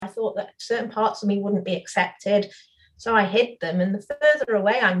thought that certain parts of me wouldn't be accepted. So I hid them. And the further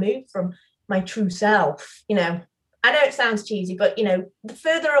away I moved from my true self, I know it sounds cheesy, but, the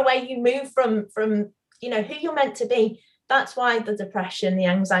further away you move from, who you're meant to be, that's why the depression, the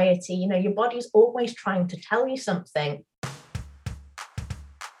anxiety, your body's always trying to tell you something.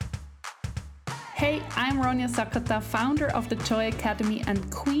 Hey, I'm Ronja Sakata, founder of the Joy Academy and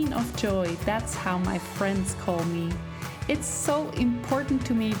Queen of Joy. That's how my friends call me. It's so important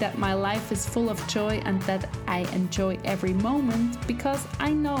to me that my life is full of joy and that I enjoy every moment, because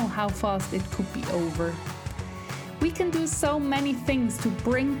I know how fast it could be over. We can do so many things to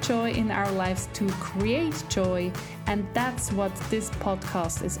bring joy in our lives, to create joy, and that's what this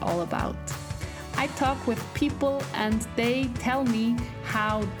podcast is all about. I talk with people and they tell me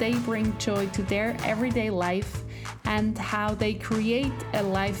how they bring joy to their everyday life and how they create a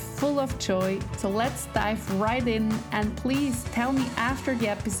life full of joy. So let's dive right in, and please tell me after the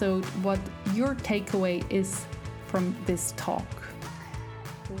episode what your takeaway is from this talk.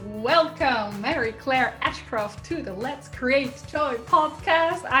 Welcome, Mary Claire Ashcroft, to the Let's Create Joy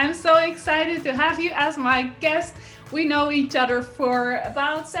podcast. I'm so excited to have you as my guest. We know each other for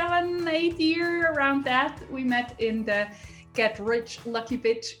about 7-8 years, around that. We met in the Get Rich Lucky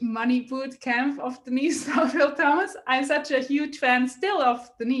Bitch Money Boot Camp of Denise Phil Thomas. I'm such a huge fan still of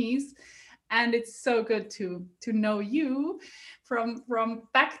Denise, and it's so good to know you from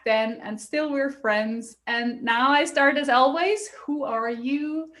back then, and still we're friends. And now I start as always. Who are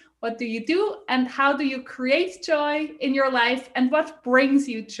you? What do you do? And how do you create joy in your life? And what brings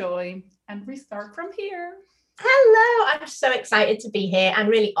you joy? And we start from here. Hello, I'm so excited to be here and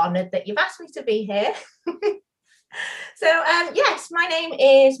really honoured that you've asked me to be here. So, yes, my name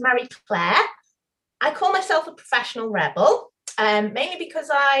is Mary Claire. I call myself a professional rebel, mainly because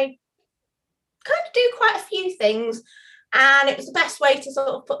I kind of do quite a few things, and it was the best way to sort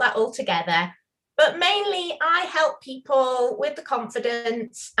of put that all together. But mainly I help people with the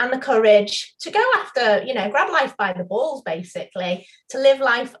confidence and the courage to go after, grab life by the balls, basically, to live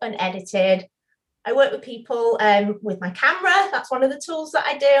life unedited. I work with people with my camera. That's one of the tools that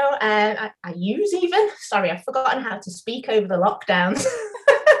I do. I use even. Sorry, I've forgotten how to speak over the lockdowns.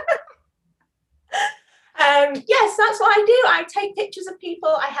 Yes, that's what I do. I take pictures of people.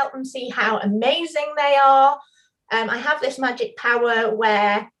 I help them see how amazing they are. I have this magic power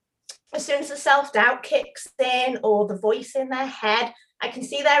where as soon as the self-doubt kicks in or the voice in their head, I can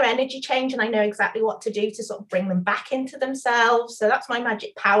see their energy change and I know exactly what to do to sort of bring them back into themselves. So that's my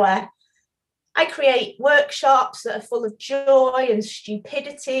magic power. I create workshops that are full of joy and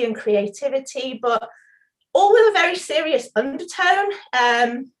stupidity and creativity, but all with a very serious undertone.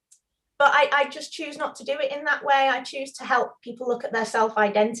 But I just choose not to do it in that way. I choose to help people look at their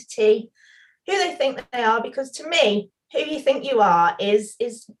self-identity, who they think that they are, because to me, who you think you are is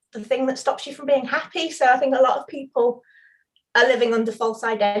the thing that stops you from being happy. So I think a lot of people are living under false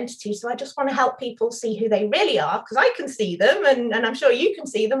identity. So I just want to help people see who they really are, because I can see them and I'm sure you can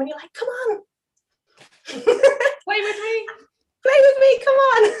see them, and you're like, come on. Play with me, come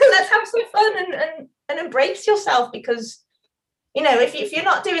on. Let's have some fun and embrace yourself, because if you're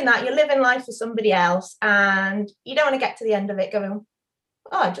not doing that, you're living life for somebody else, and you don't want to get to the end of it going,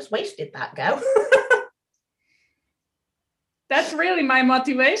 oh, I just wasted that go. That's really my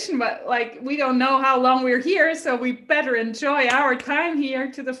motivation, but we don't know how long we're here, so we better enjoy our time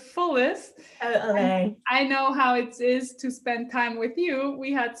here to the fullest. Totally. I know how it is to spend time with you.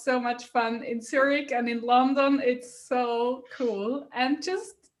 We had so much fun in Zurich and in London. It's so cool. And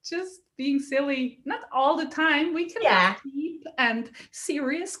just being silly, not all the time. We can have deep and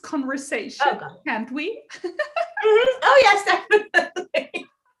serious conversation, can't we? Oh, yes, definitely.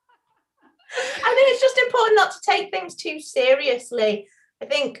 I think it's just important not to take things too seriously. I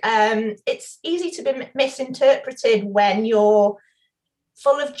think it's easy to be misinterpreted when you're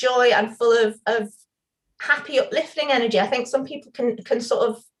full of joy and full of happy, uplifting energy. I think some people can sort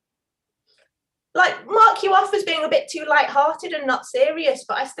of mark you off as being a bit too lighthearted and not serious.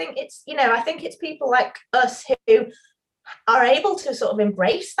 But I think it's people like us who are able to sort of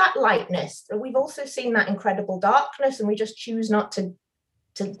embrace that lightness. We've also seen that incredible darkness, and we just choose not to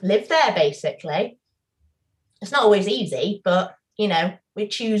live there, basically. It's not always easy, but we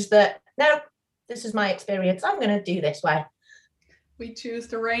choose that, no, this is my experience, I'm going to do this way. We choose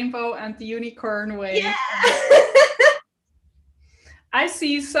the rainbow and the unicorn way. Yeah. I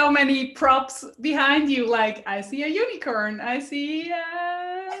see so many props behind you, I see a unicorn, I see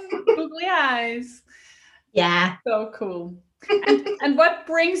googly eyes. Yeah. So cool. And what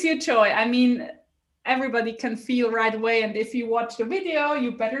brings you joy? I mean, everybody can feel right away. And if you watch the video,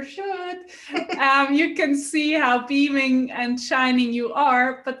 you better should. You can see how beaming and shining you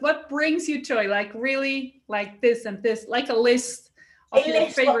are. But what brings you joy? Like really like this and this, like a list of your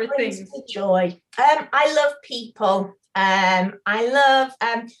favorite things. Me joy. I love people. I love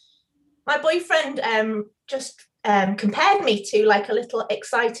my boyfriend just compared me to like a little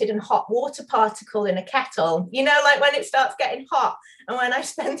excited and hot water particle in a kettle, you know, like when it starts getting hot, and when I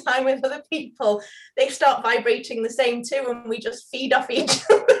spend time with other people, they start vibrating the same too, and we just feed off each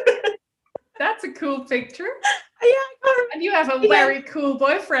other. That's a cool picture. Yeah, and you have a very cool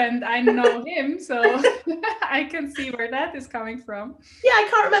boyfriend. I know him, so I can see where that is coming from. Yeah, I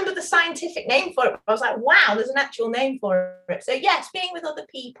can't remember the scientific name for it, but I was like, wow, there's an actual name for it. So yes, being with other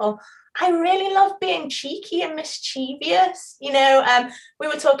people. I really love being cheeky and mischievous. You know, we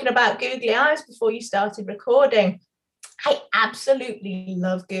were talking about googly eyes before you started recording. I absolutely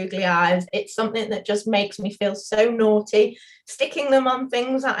love googly eyes. It's something that just makes me feel so naughty, sticking them on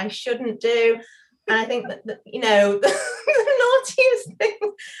things that I shouldn't do. And I think that you know, the naughtiest thing,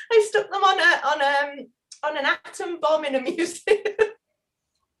 I stuck them on an atom bomb in a museum.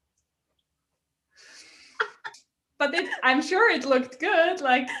 But I'm sure it looked good,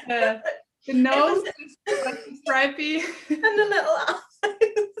 like the nose is like stripy and the little eyes.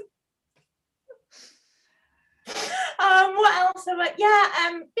 What else have I?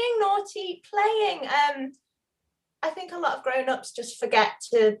 Being naughty, playing. I think a lot of grown-ups just forget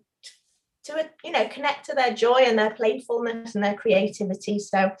to you know, connect to their joy and their playfulness and their creativity.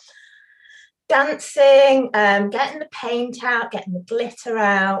 So dancing, getting the paint out, getting the glitter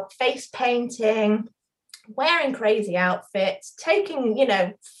out, face painting, wearing crazy outfits, taking, you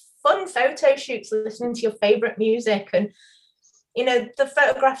know, fun photo shoots, listening to your favorite music. And you know, the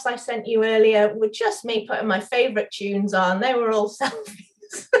photographs I sent you earlier were just me putting my favorite tunes on. They were all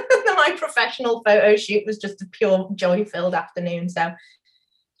selfies. My professional photo shoot was just a pure joy-filled afternoon. So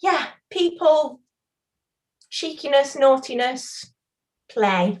yeah, people, cheekiness, naughtiness,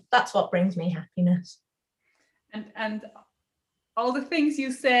 play. That's what brings me happiness. And all the things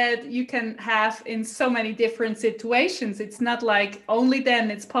you said you can have in so many different situations. It's not like only then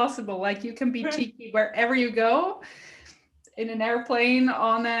it's possible. Like you can be cheeky wherever you go. In an airplane,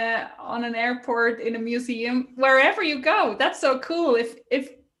 on an airport, in a museum, wherever you go. That's so cool. If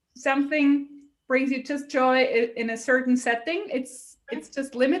something brings you just joy in a certain setting, it's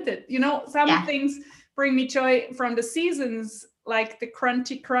just limited. You know, some things bring me joy from the seasons, like the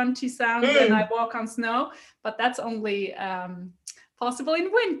crunchy sound when I walk on snow, but that's only possible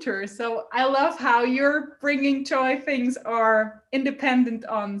in winter. So I love how you're bringing joy. Things are independent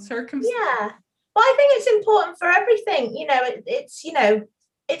on circumstances. Yeah. Well, I think it's important for everything, you know, it's, you know,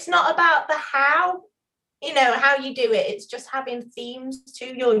 it's not about the how, you know, how you do it. It's just having themes to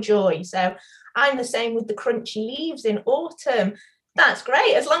your joy. So I'm the same with the crunchy leaves in autumn. That's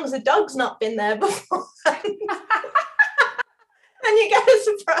great, as long as the dog's not been there before. And you get a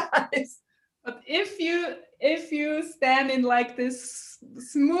surprise. But if you stand in like this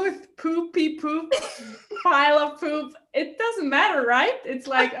smooth poopy poop pile of poop, it doesn't matter, right? It's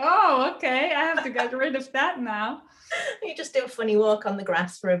like, oh, okay, I have to get rid of that now. You just do a funny walk on the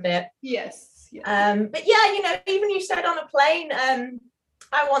grass for a bit. Yes. But yeah, you know, even you said on a plane,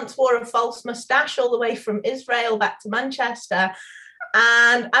 I once wore a false mustache all the way from Israel back to Manchester.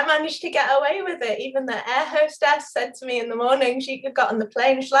 And I managed to get away with it. Even the air hostess said to me in the morning, she got on the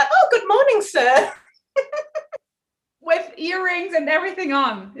plane and she's like, oh, good morning, sir. With earrings and everything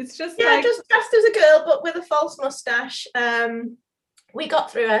on. It's just just dressed as a girl, but with a false mustache. We got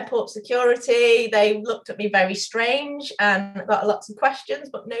through airport security. They looked at me very strange and got lots of questions,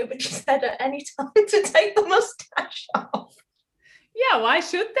 but nobody said at any time to take the mustache off. Yeah, why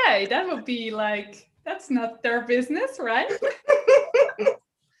should they? That would be like, that's not their business, right?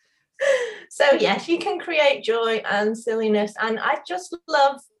 So yes, you can create joy and silliness, and I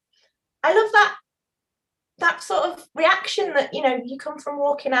love that sort of reaction that, you know, you come from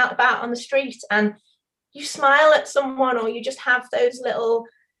walking out about on the street and you smile at someone, or you just have those little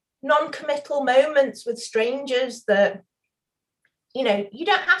non-committal moments with strangers that, you know, you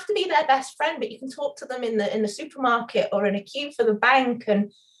don't have to be their best friend, but you can talk to them in the supermarket or in a queue for the bank,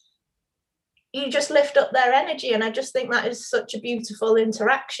 and you just lift up their energy. And I just think that is such a beautiful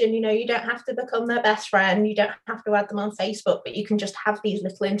interaction. You know, you don't have to become their best friend, you don't have to add them on Facebook, but you can just have these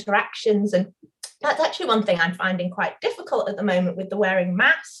little interactions. And that's actually one thing I'm finding quite difficult at the moment with the wearing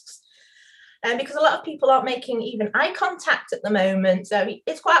masks, because a lot of people aren't making even eye contact at the moment. So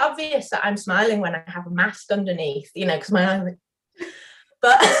it's quite obvious that I'm smiling when I have a mask underneath, you know, because my eyes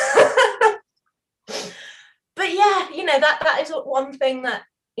but yeah, you know, that is one thing that,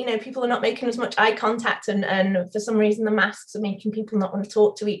 people are not making as much eye contact, and for some reason the masks are making people not want to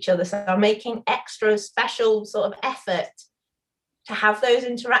talk to each other. So I'm making extra special sort of effort to have those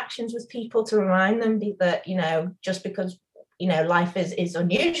interactions with people, to remind them that, just because, life is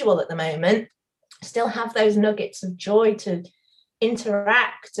unusual at the moment, still have those nuggets of joy to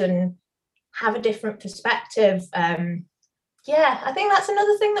interact and have a different perspective. I think that's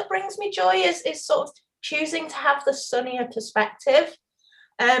another thing that brings me joy is sort of choosing to have the sunnier perspective.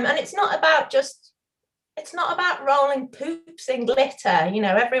 And it's not about rolling poops in glitter.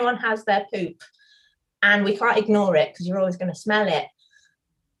 Everyone has their poop and we can't ignore it because you're always going to smell it.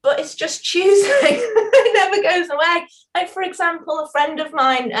 But it's just choosing. It never goes away. Like, for example, a friend of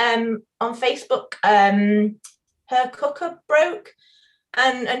mine on Facebook, her cooker broke.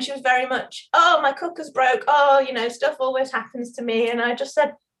 And she was very much, oh, my cooker's broke. Oh, stuff always happens to me. And I just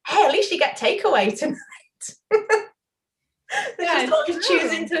said, hey, at least you get takeaway tonight. Just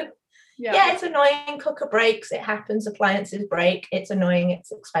choosing to, it's annoying. Cooker breaks. It happens. Appliances break. It's annoying.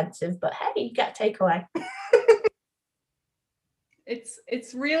 It's expensive. But hey, you get takeaway.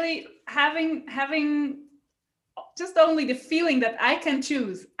 It's really having just only the feeling that I can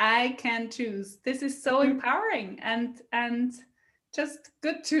choose. This is so empowering and just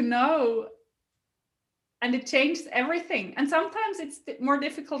good to know. And it changes everything. And sometimes it's more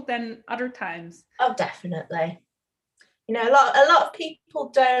difficult than other times. Oh, definitely. A lot of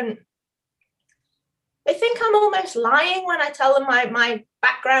people they think I'm almost lying when I tell them my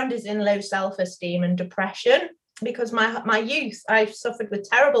background is in low self-esteem and depression, because my youth, I suffered with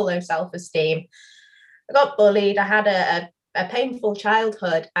terrible low self-esteem. I got bullied. I had a painful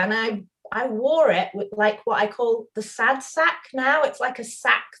childhood, and I wore it with like what I call the sad sack now. It's like a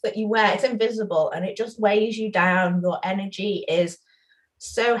sack that you wear. It's invisible and it just weighs you down. Your energy is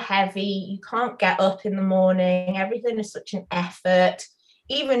so heavy. You can't get up in the morning. Everything is such an effort.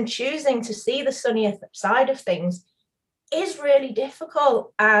 Even choosing to see the sunnier side of things is really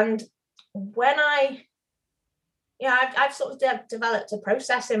difficult. And when I've sort of developed a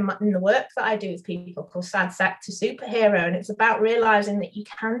process in the work that I do with people called Sad Sack to Superhero. And it's about realizing that you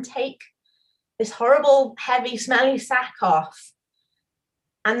can take this horrible, heavy, smelly sack off,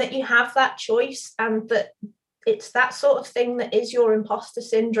 and that you have that choice, and that it's that sort of thing that is your imposter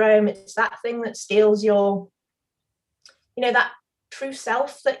syndrome. It's that thing that steals your, that true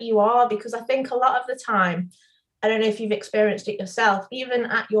self that you are. Because I think a lot of the time, I don't know if you've experienced it yourself, even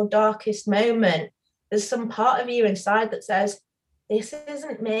at your darkest moment, there's some part of you inside that says, this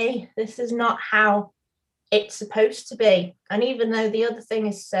isn't me. This is not how it's supposed to be. And even though the other thing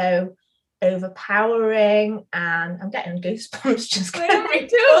is so overpowering, and I'm getting goosebumps just me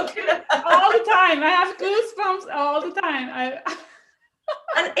too. All the time. I have goosebumps all the time.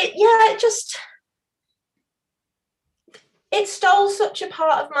 And it stole such a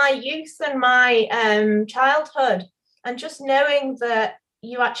part of my youth and my childhood. And just knowing that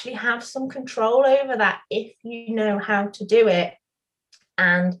you actually have some control over that if you know how to do it.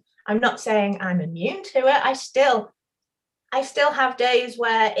 And I'm not saying I'm immune to it. I still have days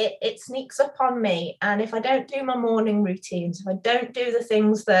where it sneaks up on me. And if I don't do my morning routines, if I don't do the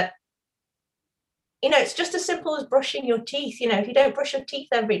things that, it's just as simple as brushing your teeth. If you don't brush your teeth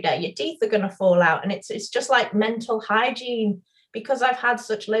every day, your teeth are going to fall out. And it's just like mental hygiene, because I've had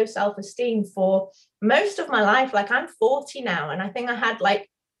such low self-esteem for most of my life. Like, I'm 40 now, and I think I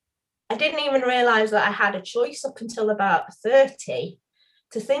didn't even realize that I had a choice up until about 30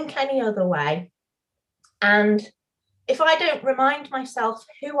 to think any other way. And if I don't remind myself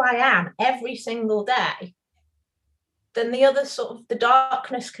who I am every single day, then the other sort of the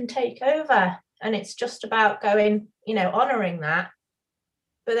darkness can take over. And it's just about going, honoring that,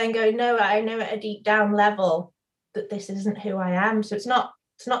 but then going, no, I know at a deep down level that this isn't who I am. So it's not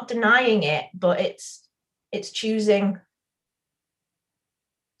denying it, but it's choosing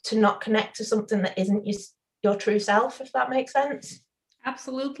to not connect to something that isn't your true self, if that makes sense.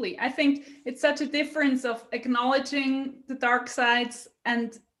 Absolutely. I think it's such a difference of acknowledging the dark sides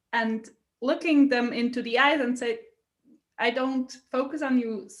and looking them into the eyes and say, I don't focus on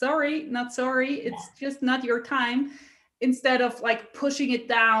you. Sorry, not sorry. It's just not your time. Instead of like pushing it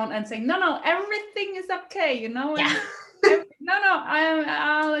down and saying, no, everything is okay, No, I'm fine.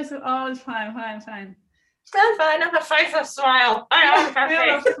 I'm fine. I'm fine. I have a face of smile. I have a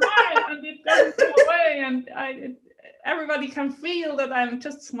smile, and it doesn't go away. And everybody can feel that I'm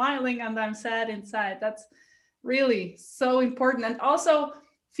just smiling and I'm sad inside. That's really so important. And also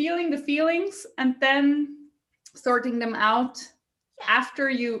feeling the feelings and then sorting them out after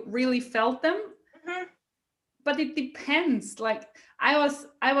you really felt them. Mm-hmm. But it depends. Like I was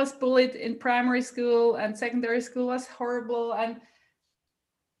bullied in primary school, and secondary school was horrible. And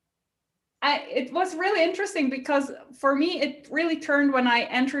It was really interesting because for me, it really turned when I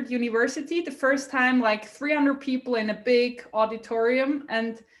entered university the first time, like 300 people in a big auditorium.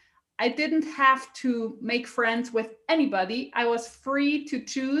 And I didn't have to make friends with anybody. I was free to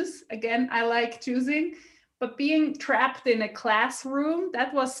choose. Again, I like choosing, but being trapped in a classroom,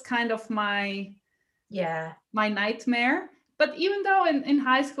 that was kind of my nightmare. But even though in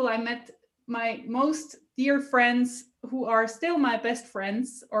high school, I met my most dear friends who are still my best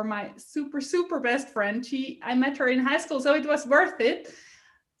friends, or my super, super best friend. I met her in high school, so it was worth it.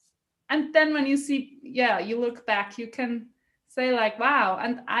 And then when you see, you look back, you can say like, wow,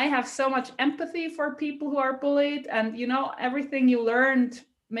 and I have so much empathy for people who are bullied, and everything you learned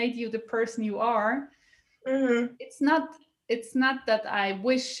made you the person you are. Mm-hmm. It's not that I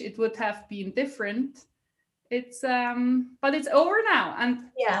wish it would have been different. It's but it's over now.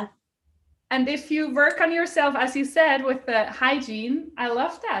 And if you work on yourself, as you said, with the hygiene, I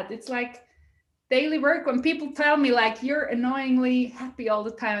love that. It's like daily work. When people tell me like, you're annoyingly happy all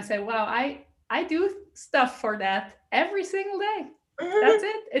the time, I say, wow, I do stuff for that every single day. Mm-hmm. That's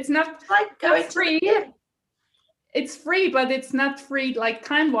it. It's not like going free. To the gym. It's free, but it's not free like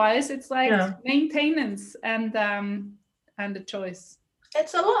time-wise. It's like maintenance and the choice.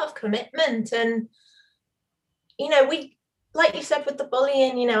 It's a lot of commitment, and we, like you said with the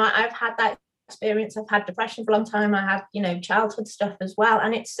bullying, I've had that experience. I've had depression for a long time. I had childhood stuff as well,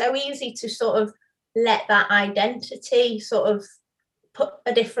 and it's so easy to sort of let that identity sort of put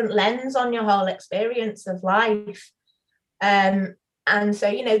a different lens on your whole experience of life. And so,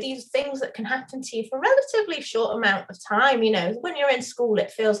 these things that can happen to you for a relatively short amount of time, when you're in school,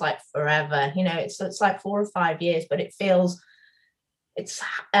 it feels like forever, it's like 4 or 5 years, but it feels it's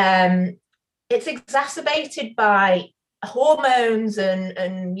exacerbated by hormones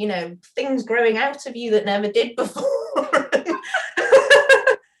and things growing out of you that never did before.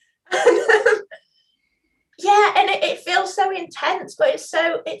 And it feels so intense, but it's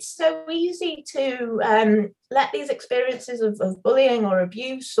so easy to let these experiences of bullying or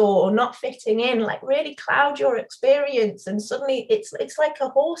abuse or not fitting in like really cloud your experience, and suddenly it's like a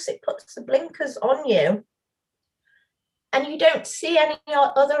horse. It puts the blinkers on you, and you don't see any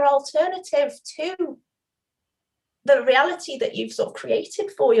other alternative to the reality that you've sort of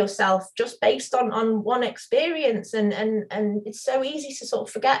created for yourself just based on one experience. And it's so easy to sort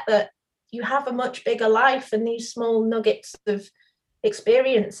of forget that you have a much bigger life, and these small nuggets of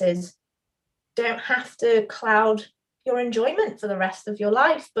experiences don't have to cloud your enjoyment for the rest of your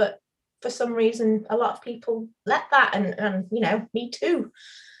life. But for some reason, a lot of people let that, and me too,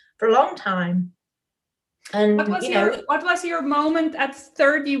 for a long time. And what was your moment at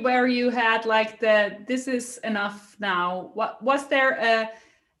 30 where you had like this is enough now? What was there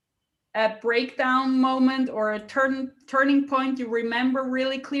a breakdown moment or a turning point you remember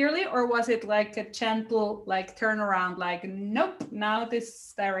really clearly, or was it like a gentle like turnaround, like nope, now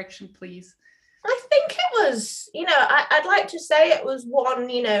this direction please? I think it was, I'd like to say it was one,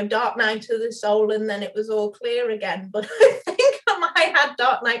 dark night of the soul, and then it was all clear again. But I think I had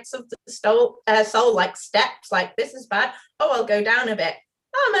dark nights of the soul, like steps, like this is bad. Oh, I'll go down a bit.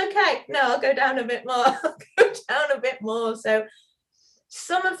 Oh, I'm okay. No, I'll go down a bit more. I'll go down a bit more. So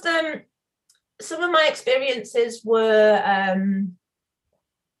some of my experiences were, when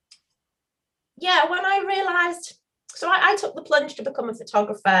I realized. So I took the plunge to become a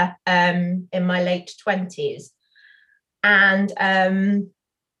photographer in my late 20s. And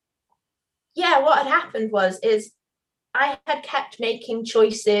what had happened is I had kept making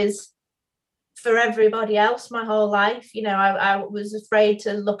choices for everybody else my whole life. I was afraid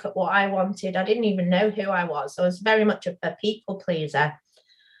to look at what I wanted. I didn't even know who I was. So I was very much a people pleaser.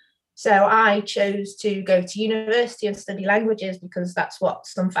 So I chose to go to university and study languages because that's what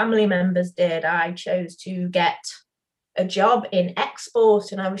some family members did. I chose to get a job in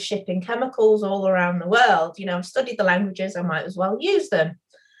export, and I was shipping chemicals all around the world. I've studied the languages, I might as well use them.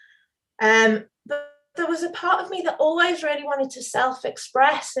 But there was a part of me that always really wanted to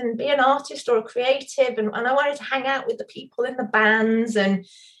self-express and be an artist or a creative, and I wanted to hang out with the people in the bands and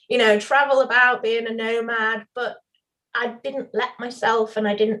travel about being a nomad, but I didn't let myself, and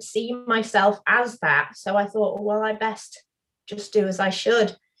I didn't see myself as that. So I thought, well, I best just do as I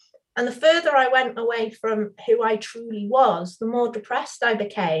should. And the further I went away from who I truly was, the more depressed I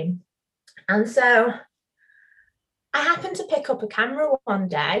became. And so I happened to pick up a camera one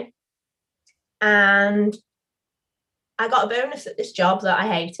day, and I got a bonus at this job that I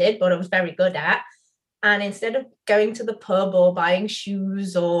hated, but I was very good at. And instead of going to the pub or buying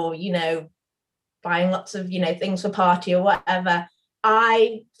shoes or, buying lots of, things for party or whatever,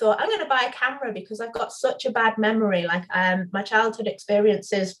 I thought I'm going to buy a camera because I've got such a bad memory. Like my childhood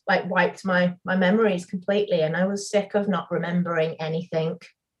experiences like wiped my memories completely, and I was sick of not remembering anything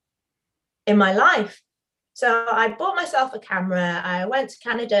in my life. So I bought myself a camera. I went to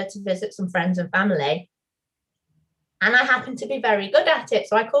Canada to visit some friends and family, and I happened to be very good at it.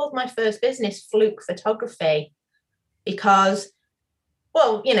 So I called my first business Fluke Photography because,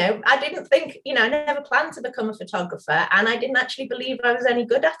 well, I didn't think, I never planned to become a photographer, and I didn't actually believe I was any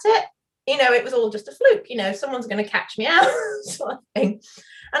good at it. It was all just a fluke, someone's going to catch me out sort of thing.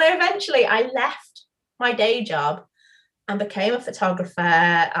 And I left my day job and became a photographer.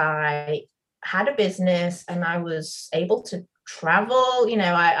 I had a business and I was able to travel.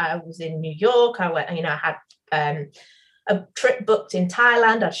 I was in New York. I went, I had a trip booked in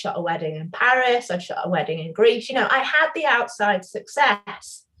Thailand. I shot a wedding in Paris. I shot a wedding in Greece. I had the outside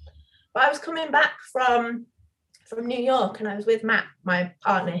success. But I was coming back from New York, and I was with Matt, my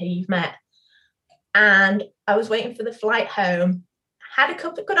partner who you've met. And I was waiting for the flight home, had a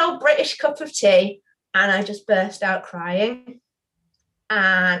good old British cup of tea, and I just burst out crying.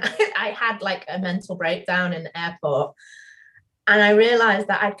 And I had like a mental breakdown in the airport. And I realized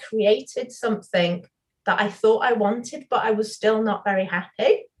that I'd created something that I thought I wanted, but I was still not very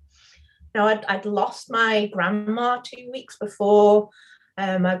happy. I'd lost my grandma 2 weeks before.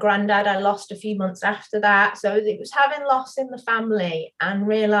 My granddad I lost a few months after that. So it was having loss in the family and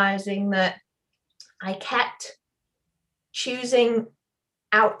realizing that I kept choosing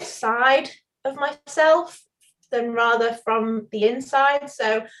outside of myself than rather from the inside.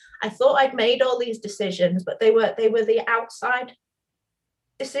 So I thought I'd made all these decisions, but they were the outside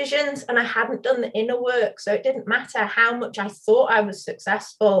decisions, and I hadn't done the inner work. So it didn't matter how much I thought I was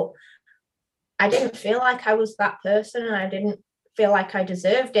successful. I didn't feel like I was that person, and I didn't feel like I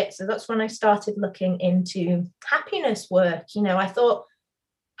deserved it. So that's when I started looking into happiness work. I thought,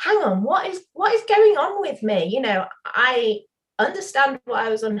 hang on, what is going on with me? I understand why I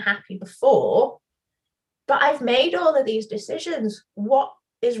was unhappy before, but I've made all of these decisions. What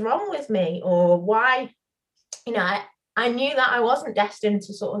is wrong with me? Or why? I knew that I wasn't destined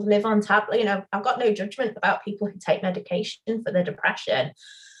to sort of live on tablet. I've got no judgment about people who take medication for their depression.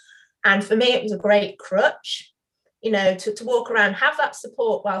 And for me, it was a great crutch, to walk around, have that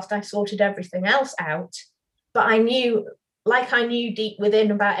support whilst I sorted everything else out. But I knew deep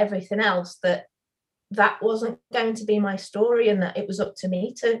within about everything else, that wasn't going to be my story, and that it was up to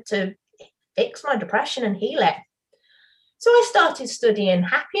me to fix my depression and heal it. So I started studying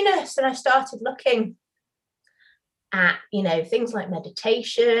happiness, and I started looking at, things like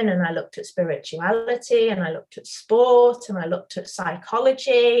meditation, and I looked at spirituality, and I looked at sport, and I looked at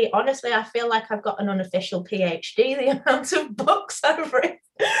psychology. Honestly, I feel like I've got an unofficial PhD, the amount of books I've read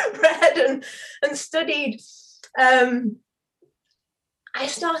and studied. I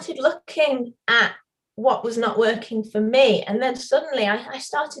started looking at what was not working for me. And then suddenly I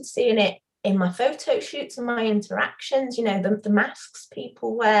started seeing it in my photo shoots and my interactions, the masks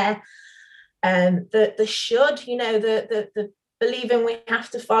people wear, the should, the believing we have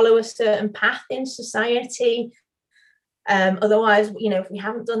to follow a certain path in society. Otherwise, if we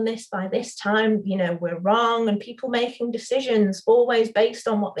haven't done this by this time, we're wrong, and people making decisions always based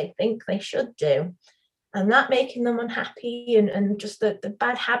on what they think they should do, and that making them unhappy, and just the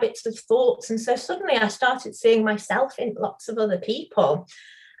bad habits of thoughts. And so suddenly I started seeing myself in lots of other people.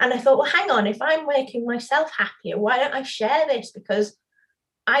 And I thought, well, hang on, if I'm making myself happier, why don't I share this? Because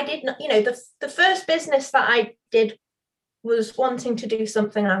I did not, the first business that I did was wanting to do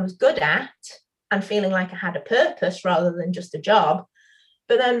something I was good at and feeling like I had a purpose rather than just a job.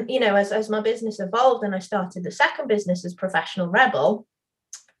 But then, as my business evolved and I started the second business as Professional Rebel,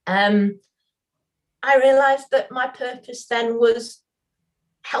 I realized that my purpose then was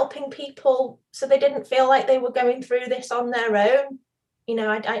helping people so they didn't feel like they were going through this on their own.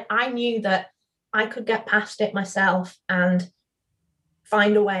 I knew that I could get past it myself and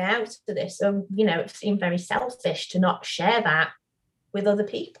find a way out of this. So, it seemed very selfish to not share that with other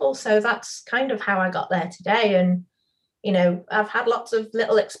people. So that's kind of how I got there today. And, I've had lots of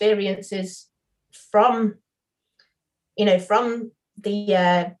little experiences from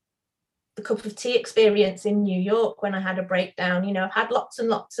the cup of tea experience in New York when I had a breakdown. I've had lots and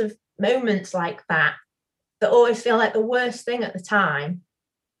lots of moments like that always feel like the worst thing at the time.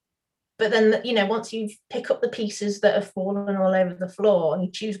 But then, once you pick up the pieces that have fallen all over the floor, and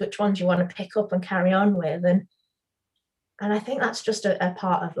you choose which ones you want to pick up and carry on with. And I think that's just a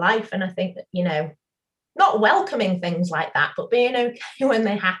part of life. And I think that, not welcoming things like that, but being okay when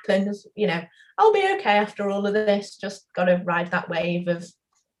they happen, I'll be okay after all of this. Just got to ride that wave of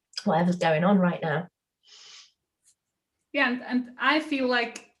whatever's going on right now. Yeah, and I feel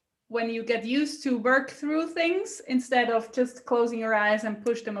like when you get used to work through things instead of just closing your eyes and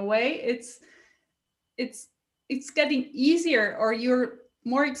push them away, it's it's getting easier, or you're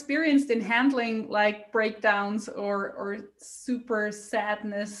more experienced in handling like breakdowns or super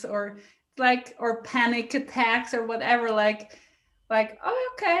sadness or like or panic attacks or whatever, like oh,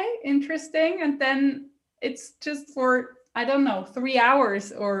 okay, interesting. And then it's just for, I don't know, 3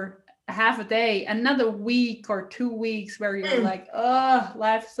 hours or half a day, another week or 2 weeks where you're like, oh,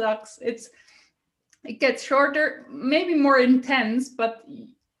 life sucks. It gets shorter, maybe more intense, but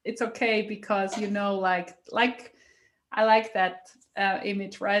it's okay because like I like that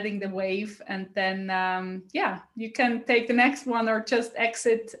image, riding the wave, and then yeah, you can take the next one or just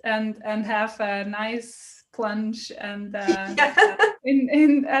exit and have a nice plunge and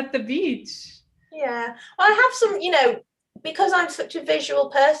in at the beach. Yeah. Well, I have some, because I'm such a visual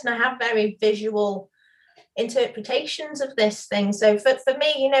person, I have very visual interpretations of this thing. So for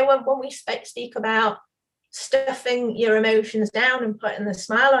me, when we speak about stuffing your emotions down and putting the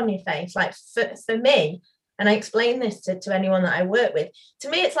smile on your face, like for me, and I explain this to anyone that I work with, to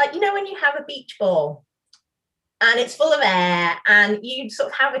me, it's like, when you have a beach ball and it's full of air and you sort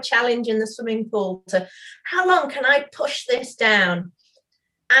of have a challenge in the swimming pool to how long can I push this down?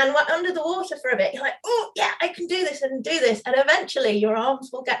 And we're under the water for a bit. You're like, oh, yeah, I can do this and do this. And eventually your arms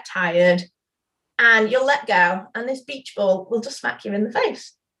will get tired and you'll let go. And this beach ball will just smack you in the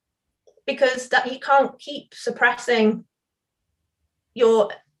face because that you can't keep suppressing your,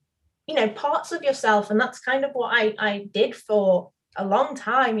 parts of yourself. And that's kind of what I did for a long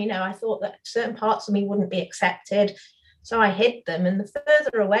time. I thought that certain parts of me wouldn't be accepted. So I hid them. And the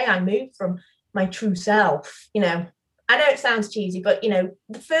further away I moved from my true self, I know it sounds cheesy, but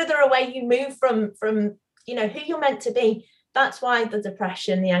the further away you move from who you're meant to be, that's why the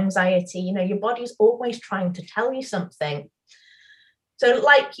depression, the anxiety, your body's always trying to tell you something. So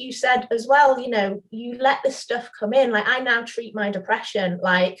like you said as well, you let this stuff come in. Like I now treat my depression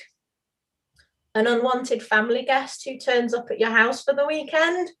like an unwanted family guest who turns up at your house for the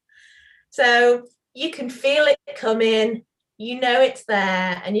weekend. So you can feel it come in. It's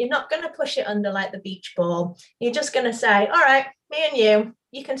there, and you're not going to push it under like the beach ball. You're just going to say, all right, me and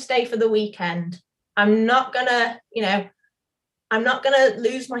you can stay for the weekend. I'm not going to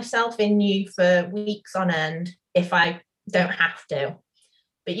lose myself in you for weeks on end if I don't have to.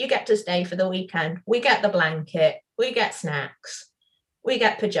 But you get to stay for the weekend. We get the blanket, we get snacks, we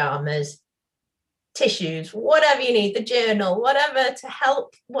get pajamas, tissues, whatever you need, the journal, whatever to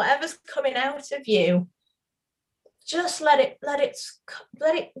help, whatever's coming out of you. Just let it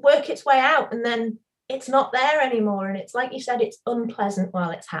work its way out, and then it's not there anymore. And it's like you said, it's unpleasant while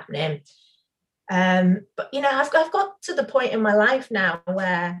it's happening. But I've got to the point in my life now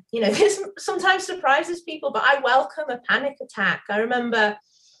where this sometimes surprises people, but I welcome a panic attack. I remember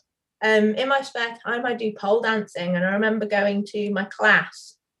in my spare time I do pole dancing, and I remember going to my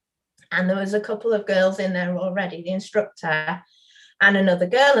class, and there was a couple of girls in there already, the instructor and another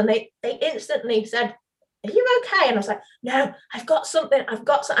girl, and they instantly said, are you okay? And I was like, no, I've got something.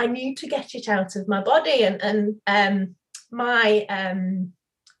 I need to get it out of my body. And my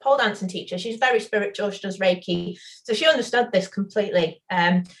pole dancing teacher, she's very spiritual. She does Reiki. So she understood this completely.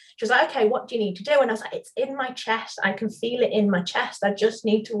 She was like, okay, what do you need to do? And I was like, it's in my chest. I can feel it in my chest. I just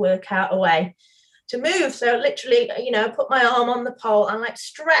need to work out a way to move. So literally, I put my arm on the pole and like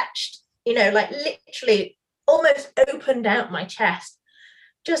stretched, like literally almost opened out my chest.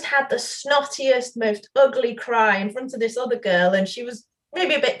 Just had the snottiest, most ugly cry in front of this other girl, and she was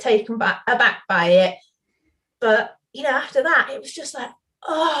maybe a bit taken aback by it. But after that, it was just like,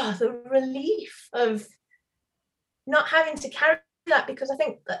 oh, the relief of not having to carry that, because I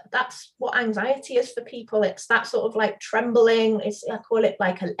think that's what anxiety is for people. It's that sort of like trembling. I call it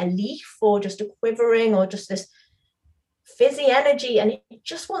like a leaf, or just a quivering, or just this fizzy energy, and it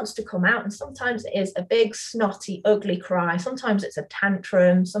just wants to come out. And sometimes it is a big snotty ugly cry, sometimes it's a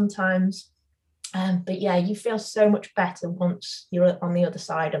tantrum, sometimes but yeah, you feel so much better once you're on the other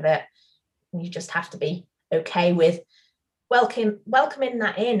side of it. And you just have to be okay with welcoming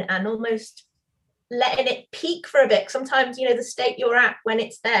that in and almost letting it peak for a bit. Sometimes the state you're at when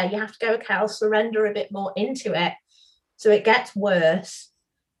it's there, you have to go, okay, I'll surrender a bit more into it, so it gets worse,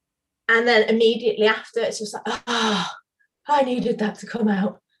 and then immediately after it's just like, I needed that to come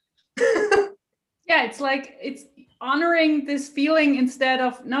out. Yeah, it's like it's honoring this feeling instead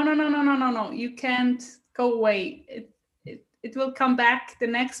of no, you can't go away. It will come back the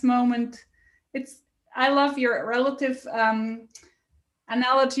next moment. I love your relative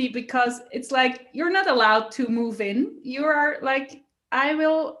analogy, because it's like you're not allowed to move in. You are like,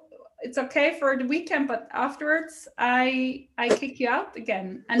 it's okay for the weekend, but afterwards I kick you out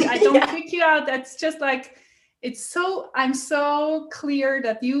again. And I don't kick you out. That's just like, I'm so clear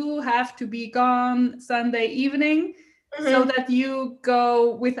that you have to be gone Sunday evening, so that you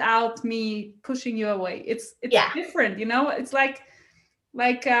go without me pushing you away. It's different, you know. It's like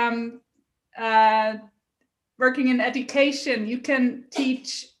working in education. You can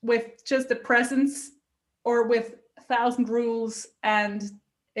teach with just the presence or with 1,000 rules, and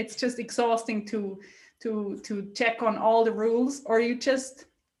it's just exhausting to check on all the rules, or you just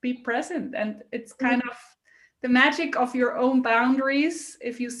be present. And it's kind of the magic of your own boundaries.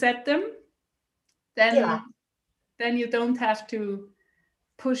 If you set them, then you don't have to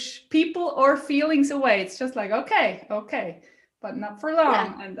push people or feelings away. It's just like, okay, but not for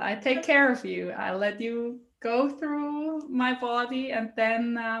long. And I take care of you. I let you go through my body, and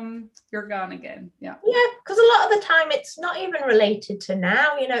then you're gone again. Yeah, because a lot of the time it's not even related to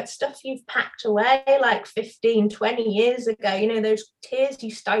now, you know. It's stuff you've packed away like 15, 20 years ago, you know, those tears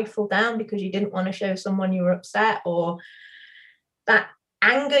you stifled down because you didn't want to show someone you were upset, or that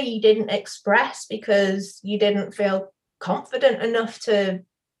anger you didn't express because you didn't feel confident enough to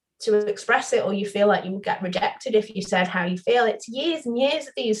express it, or you feel like you would get rejected if you said how you feel. It's years and years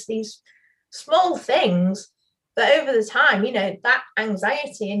of these small things that over the time, you know, that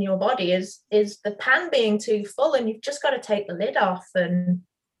anxiety in your body is the pan being too full, and you've just got to take the lid off. And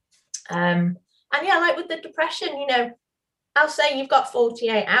like with the depression, you know, I'll say you've got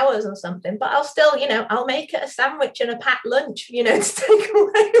 48 hours or something, but I'll still, you know, I'll make it a sandwich and a packed lunch, you know, to take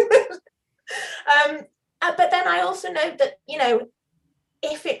away with. But then I also know that, you know,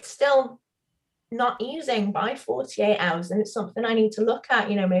 if it's still not easing by 48 hours, then it's something I need to look at.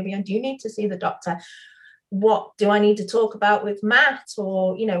 You know, maybe I do need to see the doctor. What do I need to talk about with Matt?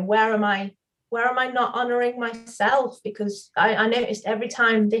 Or, you know, where am I not honoring myself? Because I noticed every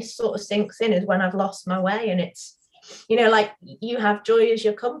time this sort of sinks in is when I've lost my way. And it's, you know, like you have joy as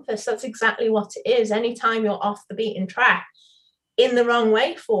your compass. That's exactly what it is. Anytime you're off the beaten track in the wrong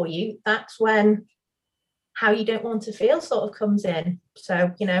way for you, that's when how you don't want to feel sort of comes in.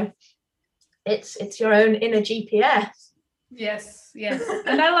 So, you know, it's your own inner GPS. Yes.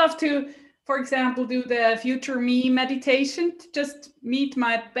 And I love to, for example, do the future me meditation to just meet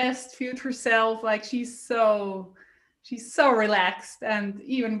my best future self. Like she's so relaxed and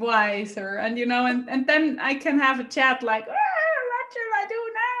even wiser, and you know, and then I can have a chat like, what should I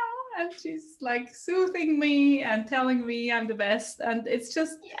do now? And she's like soothing me and telling me I'm the best. And it's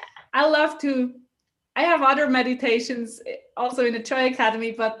just, I have other meditations also in the Joy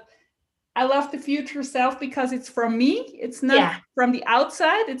Academy, but I love the future self because it's from me. It's not from the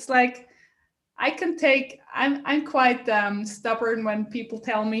outside. It's like I'm quite stubborn when people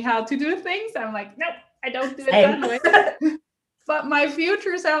tell me how to do things. I'm like, nope, I don't do it that way. But my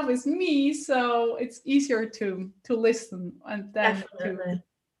future self is me, so it's easier to listen and then to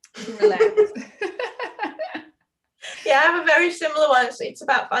relax. Yeah, I have a very similar one. It's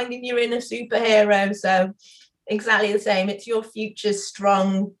about finding your inner superhero. So exactly the same. It's your future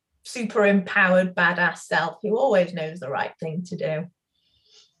strong, super empowered, badass self who always knows the right thing to do.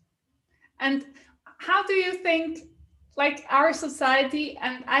 And how do you think, like our society,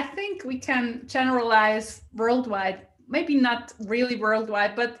 and I think we can generalize worldwide, maybe not really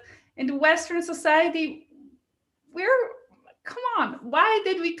worldwide, but in the Western society, come on, why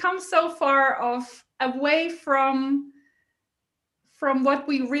did we come so far away from what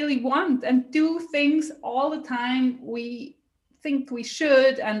we really want and do things all the time we think we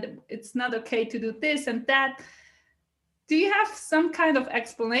should, and it's not okay to do this and that? Do you have some kind of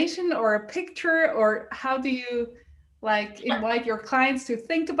explanation or a picture, or how do you like invite your clients to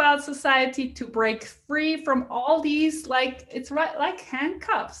think about society, to break free from all these, like it's right like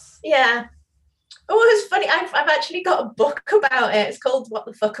handcuffs? Yeah. Oh, it's funny. I've actually got a book about it. It's called What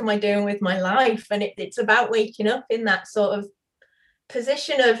the Fuck Am I Doing with My Life? And it's about waking up in that sort of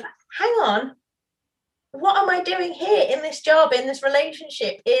position of, hang on, what am I doing here in this job, in this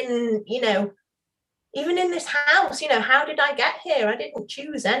relationship, in, you know, even in this house? You know, how did I get here? I didn't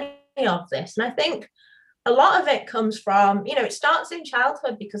choose any of this. And I think a lot of it comes from, you know, it starts in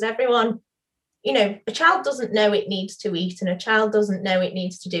childhood, because everyone, you know, a child doesn't know it needs to eat, and a child doesn't know it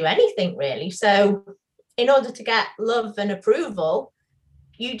needs to do anything really. So in order to get love and approval,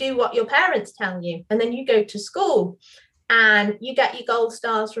 you do what your parents tell you, and then you go to school and you get your gold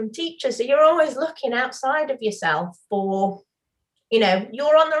stars from teachers. So you're always looking outside of yourself for, you know,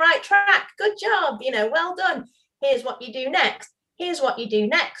 you're on the right track, good job, you know, well done, here's what you do next, here's what you do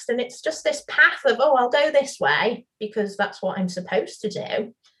next. And it's just this path of, oh, I'll go this way because that's what I'm supposed to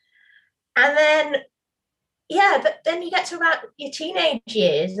do. And then, yeah, but then you get to around your teenage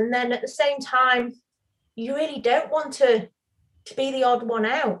years, and then at the same time, you really don't want to be the odd one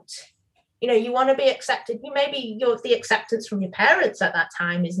out. You know, you want to be accepted. Maybe the acceptance from your parents at that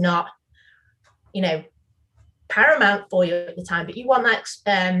time is not, you know, paramount for you at the time, but you want that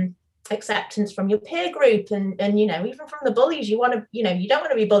acceptance from your peer group, and you know, even from the bullies. You want to, you know, you don't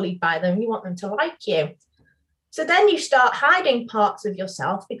want to be bullied by them. You want them to like you. So then you start hiding parts of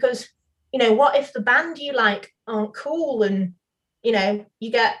yourself because, you know, what if the band you like aren't cool, and, you know,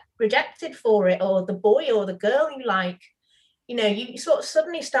 you get rejected for it, or the boy or the girl you like, you know, you sort of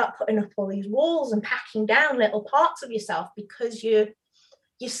suddenly start putting up all these walls and packing down little parts of yourself because you're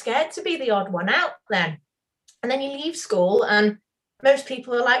scared to be the odd one out then. And then you leave school, and most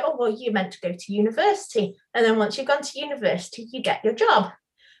people are like, oh, well, you're meant to go to university. And then once you've gone to university, you get your job.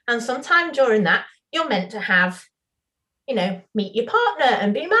 And sometime during that, you're meant to have, you know, meet your partner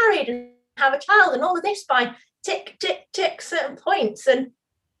and be married and have a child and all of this by tick, tick, tick certain points. And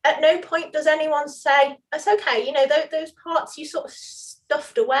at no point does anyone say, that's okay, you know, those parts you sort of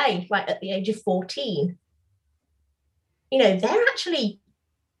stuffed away, like at the age of 14, you know, they're actually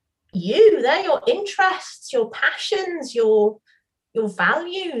they're your interests, your passions, your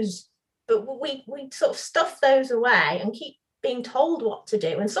values. But we sort of stuff those away and keep being told what to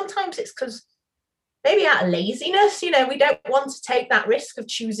do. And sometimes it's because maybe out of laziness, you know, we don't want to take that risk of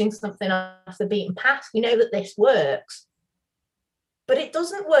choosing something off the beaten path. We know that this works, but it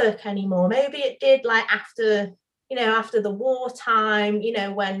doesn't work anymore. Maybe it did, like after the wartime, you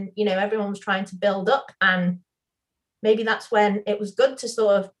know, when, you know, everyone was trying to build up, and maybe that's when it was good to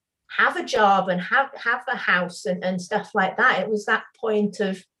sort of have a job and have a house and stuff like that. It was that point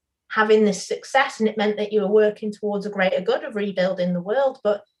of having this success, and it meant that you were working towards a greater good of rebuilding the world.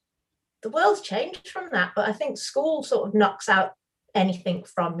 But the world's changed from that. But I think school sort of knocks out anything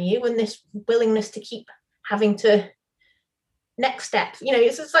from you, and this willingness to keep having to next step, you know,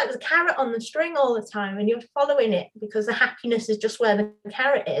 it's just like there's a carrot on the string all the time, and you're following it because the happiness is just where the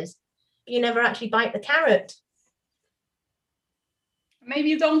carrot is. You never actually bite the carrot. Maybe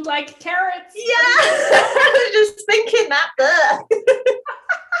you don't like carrots. Yeah, I was just thinking that.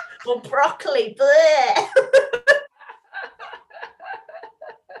 Or broccoli.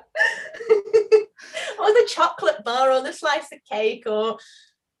 Or the chocolate bar, or the slice of cake, or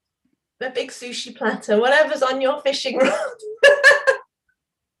a big sushi platter, whatever's on your fishing rod.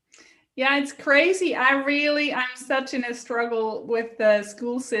 Yeah, it's crazy. I'm such in a struggle with the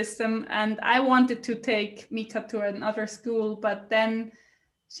school system, and I wanted to take Mika to another school, but then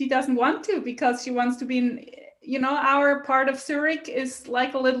she doesn't want to because she wants to be in, you know, our part of Zurich is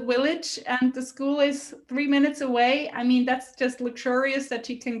like a little village, and the school is 3 minutes away. I mean, that's just luxurious that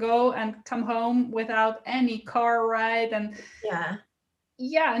she can go and come home without any car ride. And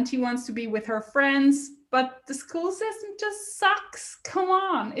yeah, and she wants to be with her friends, but the school system just sucks. Come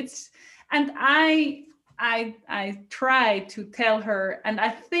on. And I try to tell her, and I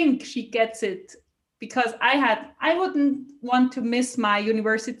think she gets it, because I wouldn't want to miss my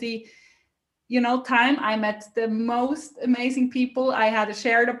university, you know, time. I met the most amazing people. I had a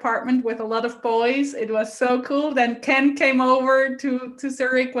shared apartment with a lot of boys. It was so cool. Then Ken came over to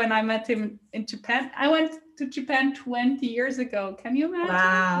Zurich when I met him in Japan. I went to Japan 20 years ago. Can you imagine?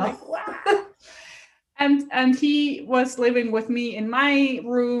 Wow. Like, wow. And he was living with me in my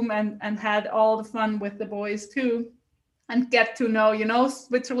room and had all the fun with the boys too, and get to know, you know,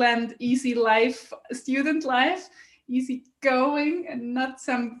 Switzerland, easy life, student life, easy going, and not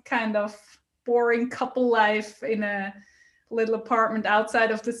some kind of boring couple life in a little apartment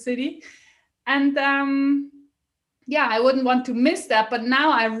outside of the city. And yeah, I wouldn't want to miss that. But now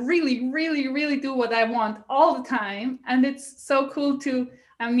I really, really, really do what I want all the time. And it's so cool to,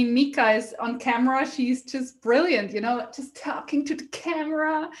 I mean, Mika is on camera. She's just brilliant, you know, just talking to the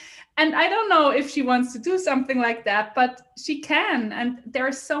camera. And I don't know if she wants to do something like that, but she can. And there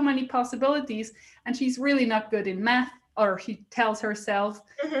are so many possibilities. And she's really not good in math, or she tells herself.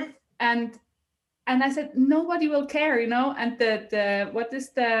 Mm-hmm. And I said, nobody will care, you know. And the what is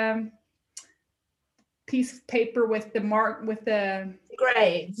the piece of paper with the mark, with the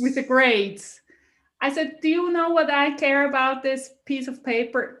grades? With the grades. I said, do you know what I care about this piece of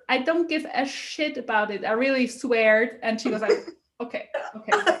paper? I don't give a shit about it. I really swear. And she was like, okay.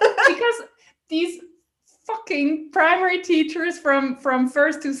 Because these fucking primary teachers from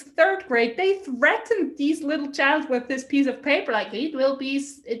first to third grade, they threatened these little child with this piece of paper, like it will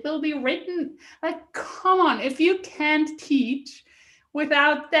be written. Like, come on, if you can't teach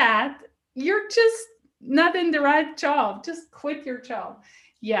without that, you're just not in the right job. Just quit your job.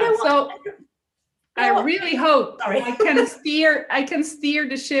 Yeah. So I really hope I can steer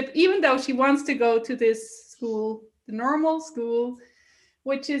the ship, even though she wants to go to this school, the normal school,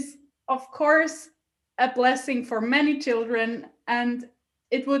 which is, of course, a blessing for many children. And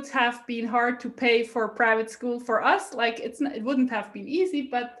it would have been hard to pay for private school for us. Like it wouldn't have been easy,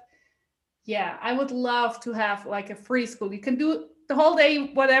 but yeah, I would love to have like a free school. You can do the whole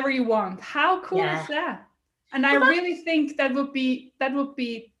day whatever you want. How cool is that? And I really think that would be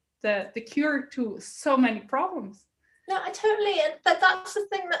the cure to so many problems. No, I totally, and that's the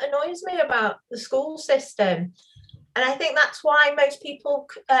thing that annoys me about the school system. And I think that's why most people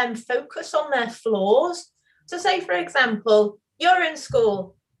focus on their flaws. So say, for example, you're in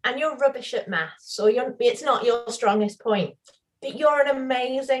school and you're rubbish at maths, or it's not your strongest point, but you're an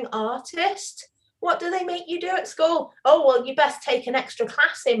amazing artist. What do they make you do at school? Oh, well, you best take an extra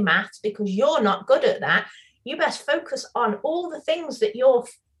class in maths because you're not good at that. You best focus on all the things that you're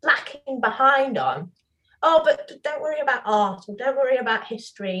lacking behind on. Oh, but don't worry about art, or don't worry about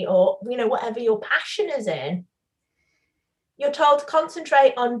history, or, whatever your passion is in. You're told to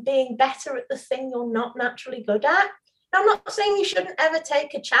concentrate on being better at the thing you're not naturally good at. Now, I'm not saying you shouldn't ever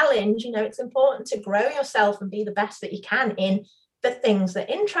take a challenge. It's important to grow yourself and be the best that you can in the things that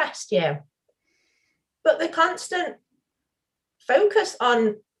interest you. But the constant focus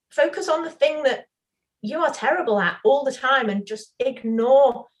on the thing that you are terrible at all the time, and just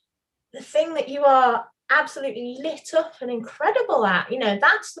ignore the thing that you are absolutely lit up and incredible at.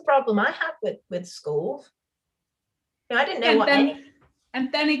 That's the problem I had with school. I didn't know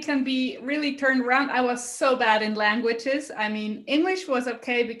and then it can be really turned around. I was so bad in languages. I mean, English was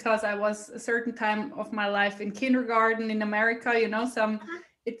okay because I was a certain time of my life in kindergarten in America,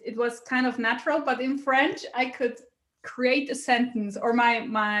 it was kind of natural. But in French, I could create a sentence, or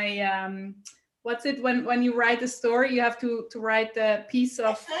my what's it when you write a story, you have to write a piece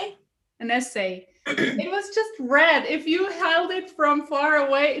of an essay. It was just red. If you held it from far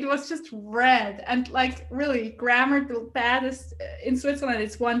away, it was just red. And like, really, grammar, the baddest in Switzerland,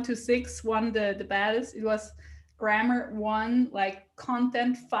 it's 1 to 6, 1 the baddest. It was grammar 1, like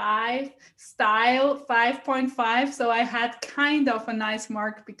content 5, style 5.5. So I had kind of a nice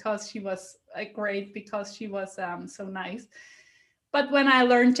mark because she was because she was so nice. But when I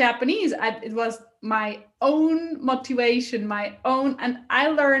learned Japanese, it was my own motivation, and I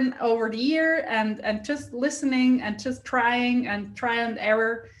learned over the year and just listening and just trying and trial and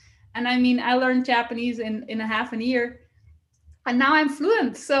error. And I mean, I learned Japanese in a half a year, and now I'm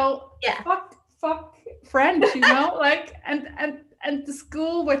fluent. So yeah, fuck French, like, and the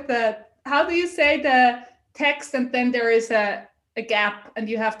school with how do you say the text, and then there is a gap and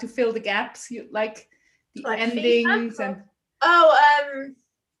you have to fill the gaps, like the endings and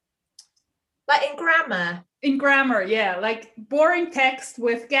like in grammar. In grammar, yeah, like boring text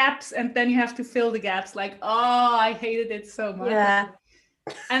with gaps, and then you have to fill the gaps. Like, oh, I hated it so much. Yeah.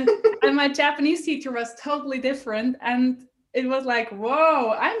 And my Japanese teacher was totally different, and it was like,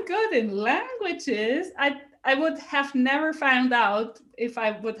 whoa, I'm good in languages. I would have never found out if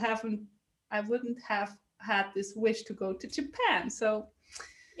I wouldn't have had this wish to go to Japan. So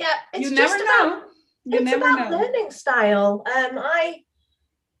yeah, it's you never know. It's about learning style.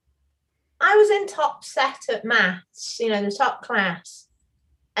 I was in top set at maths, the top class.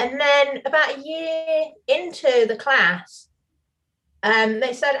 And then about a year into the class,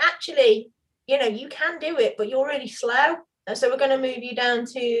 they said, actually, you can do it, but you're really slow. So we're going to move you down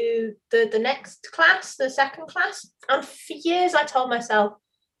to the next class, the second class. And for years, I told myself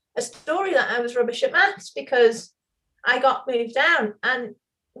a story that I was rubbish at maths because I got moved down. And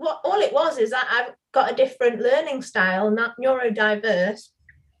all it was is that I've got a different learning style, not neurodiverse.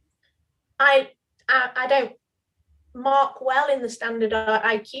 I don't mark well in the standard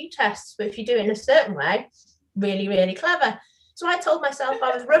IQ tests, but if you do it in a certain way, really, really clever. So I told myself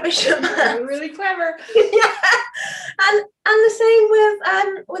I was rubbish at maths. Really clever. Yeah. And the same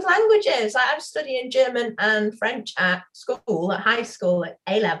with languages. I was studying German and French at high school, at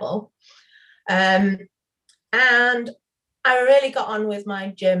A level. And I really got on with my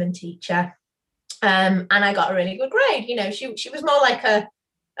German teacher. And I got a really good grade. She was more like a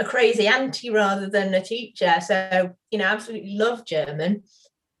crazy auntie rather than a teacher. So, absolutely loved German.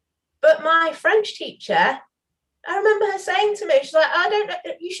 But my French teacher, I remember her saying to me, she's like,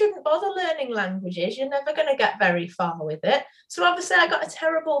 you shouldn't bother learning languages. You're never going to get very far with it. So obviously I got a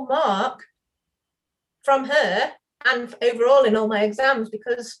terrible mark from her and overall in all my exams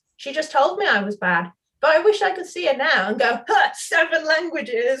because she just told me I was bad. But I wish I could see her now and go, 7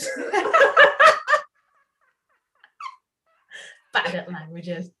 languages. Bad at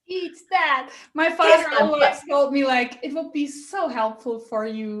languages. Eat that. My father always told me, like, it would be so helpful for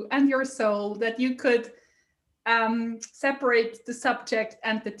you and your soul that you could separate the subject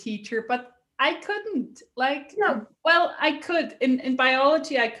and the teacher. But I couldn't. Like, No. well, I could. In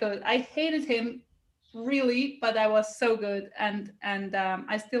biology, I could. I hated him really, but I was so good. And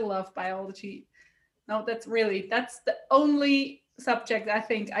I still love biology. No, that's the only subject I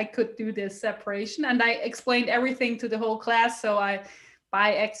think I could do this separation. And I explained everything to the whole class. So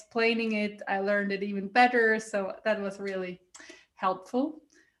by explaining it, I learned it even better. So that was really helpful.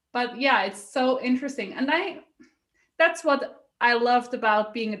 But yeah, it's so interesting. And that's what I loved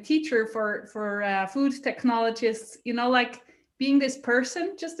about being a teacher for food technologists, like being this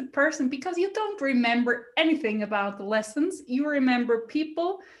person, just a person, because you don't remember anything about the lessons. You remember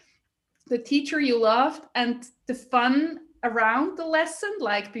people, the teacher you loved, and the fun around the lesson,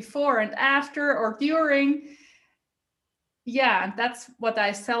 like before and after or during. Yeah, and that's what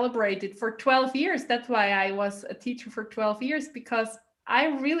I celebrated for 12 years. That's why I was a teacher for 12 years, because I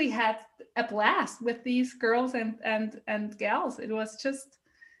really had a blast with these girls and gals. It was just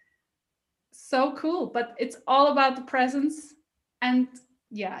so cool. But it's all about the presence. And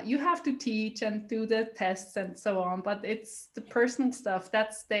yeah, you have to teach and do the tests and so on, but it's the personal stuff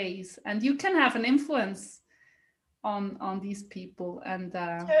that stays, and you can have an influence on these people. And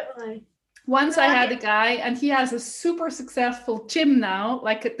Totally. once I had a guy, and he has a super successful gym now,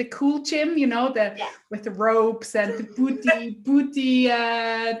 like the cool gym, with the ropes and the booty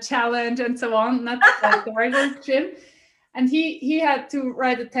challenge and so on, not the regular gym. And he had to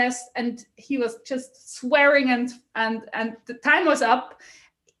write a test, and he was just swearing, and the time was up.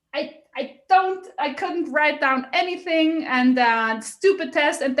 I couldn't write down anything, and stupid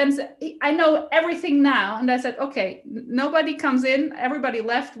test. And then I know everything now. And I said, okay, nobody comes in. Everybody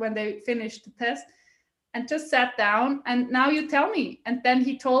left when they finished the test, and just sat down. And now you tell me. And then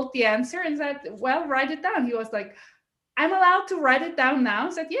he told the answer and said, well, write it down. He was like, I'm allowed to write it down now? I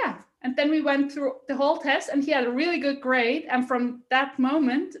said, yeah. And then we went through the whole test, and he had a really good grade. And from that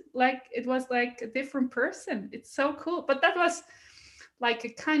moment, like, it was like a different person. It's so cool. But that was like a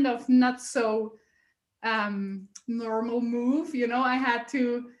kind of not so normal move, I had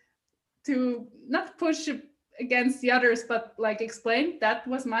to not push against the others, but like explain that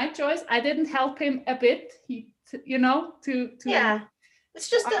was my choice. I didn't help him a bit. Yeah, it's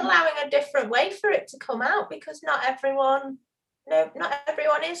just allowing a different way for it to come out, because not everyone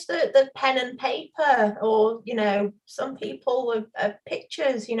is the pen and paper, or some people are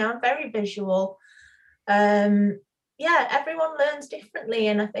pictures. I'm very visual. Yeah, everyone learns differently,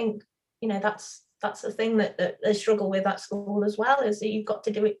 and I think that's the thing that they struggle with at school as well, is that you've got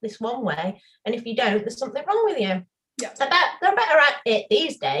to do it this one way, and if you don't, there's something wrong with you. Yeah, they're better at it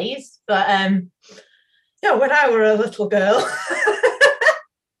these days, but when I were a little girl.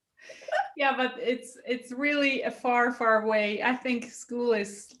 Yeah, but it's really a far way. I think school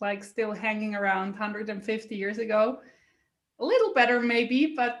is like still hanging around 150 years ago. A little better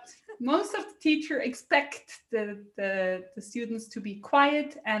maybe, but most of the teachers expect the students to be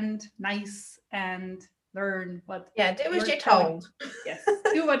quiet and nice and learn what. Yeah, do as you're told. Yes,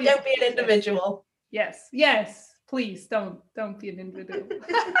 do what you don't be an individual. Yes, please don't be an individual.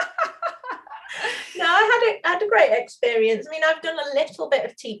 No, I had a great experience. I mean, I've done a little bit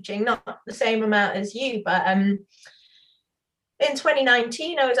of teaching, not the same amount as you, but in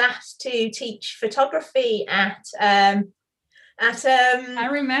 2019 I was asked to teach photography at I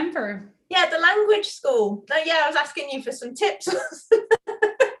remember. Yeah, the language school. I was asking you for some tips. And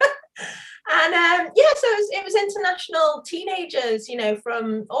so it was international teenagers,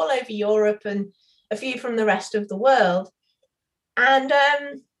 from all over Europe and a few from the rest of the world. And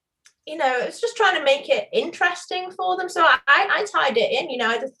it's just trying to make it interesting for them. So I tied it in,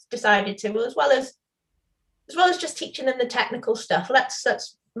 I just decided to, as well as just teaching them the technical stuff, let's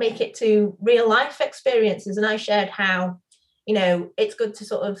make it to real life experiences. And I shared how, it's good to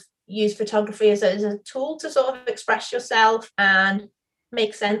sort of use photography as a tool to sort of express yourself and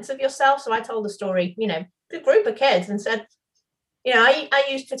make sense of yourself. So I told the story, to a group of kids, and said, I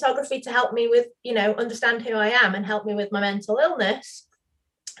used photography to help me with, understand who I am and help me with my mental illness.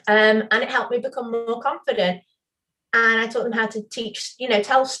 And it helped me become more confident. And I taught them how to teach,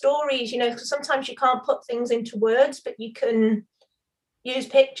 tell stories, because sometimes you can't put things into words, but you can use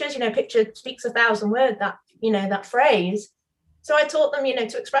pictures. Picture speaks 1,000 words, that phrase. So I taught them,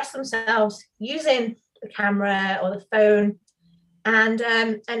 to express themselves using the camera or the phone, and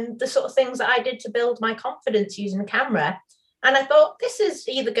the sort of things that I did to build my confidence using the camera. And I thought, this is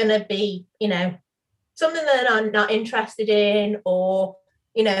either going to be, something that I'm not interested in, or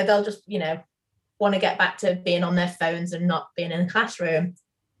they'll just, want to get back to being on their phones and not being in the classroom.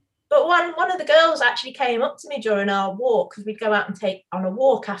 But one of the girls actually came up to me during our walk, because we'd go out and take on a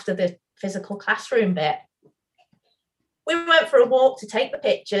walk after the physical classroom bit. we went for a walk to take the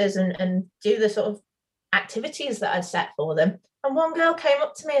pictures and do the sort of activities that I'd set for them. And one girl came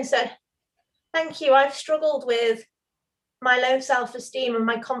up to me and said, "Thank you. I've struggled with my low self-esteem and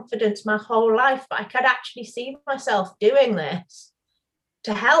my confidence my whole life, but I could actually see myself doing this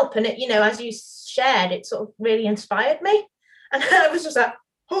to help." And it, you know, as you shared, it sort of really inspired me. And I was just like,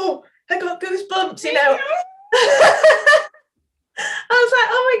 oh, I got goosebumps, you know. I was like,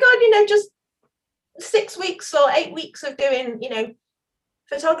 oh my God, you know, just 6 weeks or 8 weeks of doing, you know,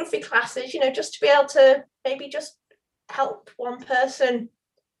 photography classes, you know, just to be able to maybe just help one person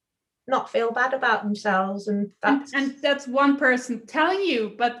not feel bad about themselves. And that's one person telling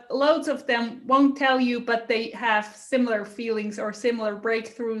you, but loads of them won't tell you, but they have similar feelings or similar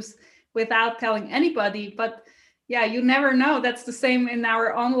breakthroughs without telling anybody. But yeah, you never know. That's the same in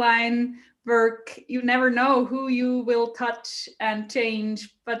our online work. You never know who you will touch and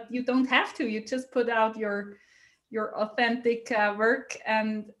change, but you don't have to. You just put out your authentic work,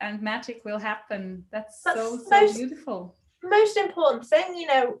 and magic will happen. That's so beautiful. Most important thing, you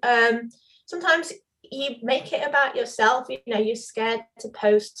know. Sometimes you make it about yourself. You know, you're scared to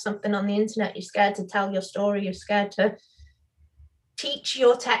post something on the internet. You're scared to tell your story. You're scared to teach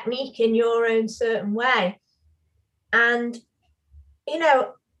your technique in your own certain way. And, you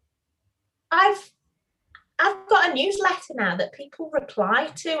know, I've got a newsletter now that people reply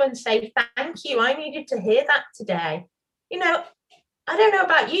to and say, "Thank you, I needed to hear that today." You know, I don't know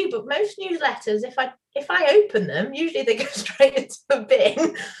about you, but most newsletters, if I open them, usually they go straight into the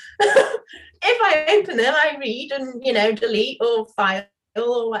bin. If I open them, I read and, you know, delete or file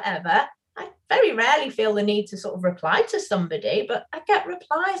or whatever. I very rarely feel the need to sort of reply to somebody, but I get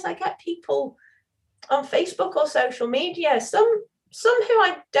replies. I get people on Facebook or social media, some who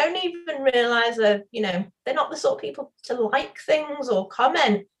I don't even realize are, you know, they're not the sort of people to like things or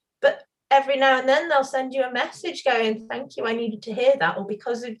comment, but every now and then they'll send you a message going, "Thank you, I needed to hear that," or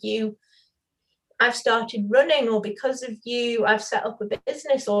 "Because of you, I've started running," or "Because of you, I've set up a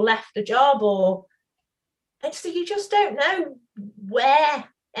business or left a job," or, and so you just don't know where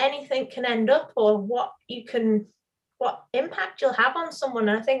anything can end up or what impact you'll have on someone.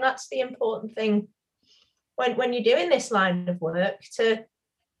 And I think that's the important thing when you're doing this line of work, to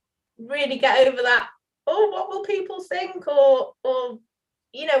really get over that, oh, what will people think, or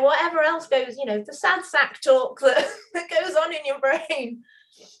you know, whatever else goes, you know, the sad sack talk that goes on in your brain,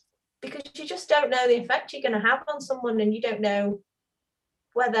 because you just don't know the effect you're going to have on someone, and you don't know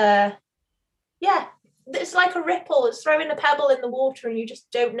whether, yeah, it's like a ripple. It's throwing a pebble in the water, and you just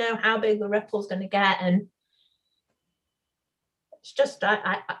don't know how big the ripple's going to get. And it's just,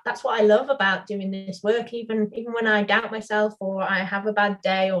 that's what I love about doing this work. Even when I doubt myself, or I have a bad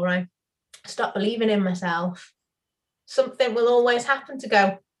day, or I stop believing in myself, something will always happen to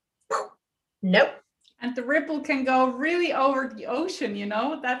go, nope. And the ripple can go really over the ocean, you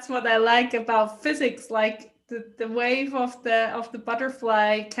know. That's what I like about physics. Like the wave of the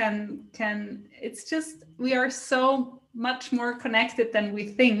butterfly can it's just, we are so much more connected than we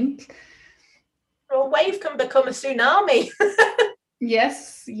think. A wave can become a tsunami.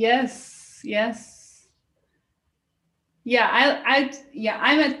 Yes. Yeah,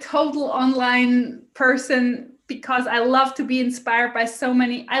 I'm a total online person because I love to be inspired by so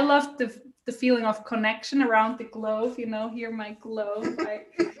many. I love the feeling of connection around the globe, you know, here my globe.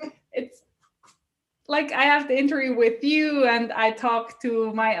 It's like I have the interview with you, and I talked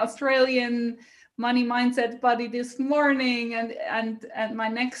to my Australian money mindset buddy this morning, and my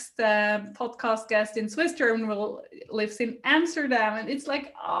next podcast guest in Swiss German lives in Amsterdam, and it's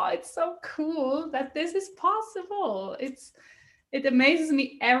like, oh, it's so cool that this is possible. It amazes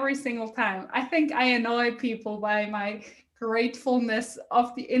me every single time. I think I annoy people by my gratefulness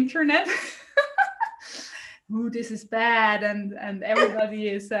of the internet. Ooh, this is bad, and everybody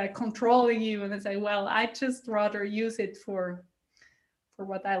is controlling you, and I say, well, I just rather use it for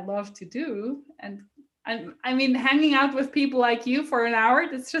what I love to do. And I mean, hanging out with people like you for an hour,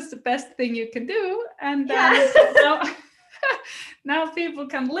 that's just the best thing you can do. And now people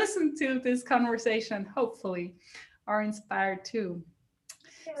can listen to this conversation, hopefully are inspired too.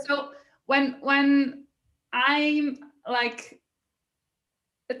 Yeah. So when I'm like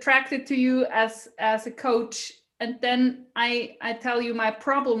attracted to you as a coach, and then I tell you my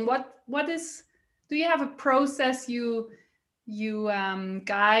problem, what is, do you have a process you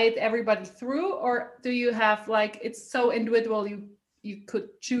guide everybody through, or do you have, like, it's so individual, you could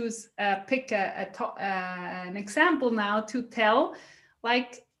choose pick an example now to tell,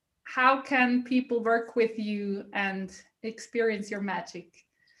 like, how can people work with you and experience your magic?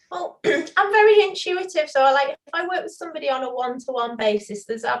 Well, I'm very intuitive, so if I work with somebody on a one-to-one basis,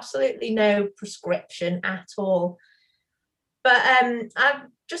 there's absolutely no prescription at all. But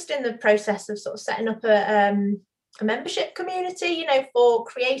I'm just in the process of sort of setting up a membership community, you know, for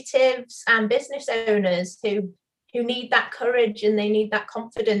creatives and business owners who need that courage and they need that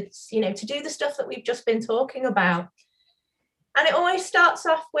confidence, you know, to do the stuff that we've just been talking about. And it always starts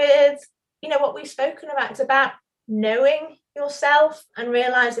off with, you know, what we've spoken about. It's about knowing yourself and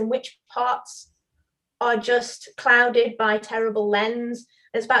realizing which parts are just clouded by terrible lens.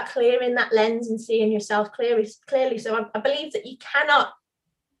 It's about clearing that lens and seeing yourself clearly. So I believe that you cannot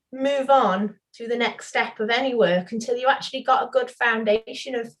move on to the next step of any work until you actually got a good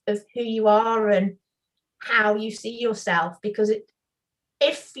foundation of who you are and how you see yourself. Because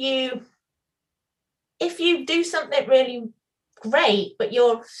if you do something really great, but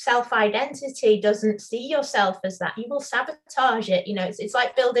your self-identity doesn't see yourself as that, you will sabotage it. You know, it's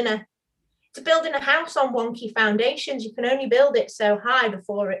like building a house on wonky foundations. You can only build it so high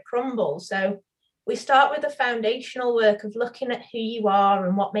before it crumbles. So we start with the foundational work of looking at who you are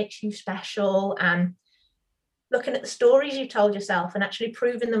and what makes you special, and looking at the stories you told yourself and actually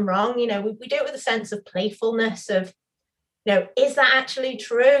proving them wrong. You know, we do it with a sense of playfulness of, you know, is that actually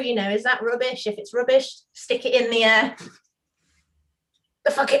true? You know, is that rubbish? If it's rubbish, stick it in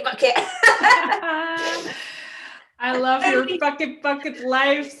the fuck it bucket. I love your bucket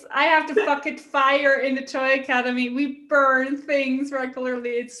lives. I have the bucket fire in the Joy Academy. We burn things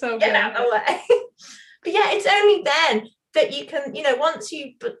regularly. It's so good. Get out of the way. But yeah, it's only then that you can, you know, once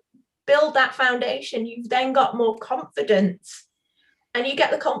you build that foundation, you've then got more confidence, and you get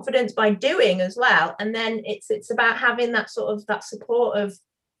the confidence by doing as well. And then it's about having that sort of that support of,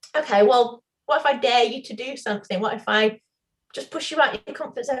 okay, well, what if I dare you to do something? What if I just push you out your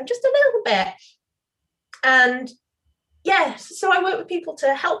comfort zone just a little bit? And yes, so I work with people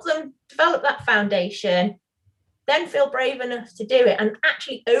to help them develop that foundation, then feel brave enough to do it and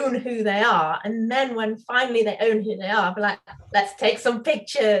actually own who they are. And then when finally they own who they are, I'll be like, let's take some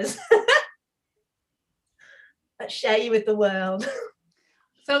pictures. Let's share you with the world.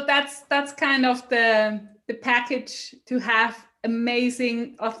 So that's kind of the package, to have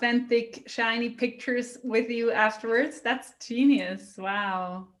amazing, authentic, shiny pictures with you afterwards. That's genius.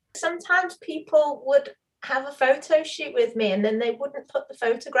 Wow. Sometimes people would have a photo shoot with me and then they wouldn't put the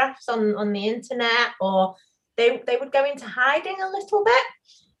photographs on the internet, or they would go into hiding a little bit.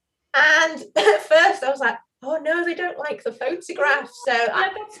 And at first I was like, oh no, they don't like the photograph. So yeah,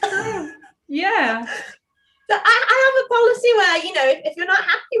 that's true. Yeah. So I have a policy where, you know, if you're not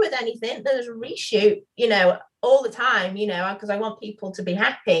happy with anything, there's a reshoot, you know, all the time, you know, because I want people to be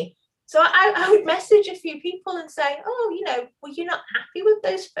happy. So I would message a few people and say, oh, you know, were you not happy with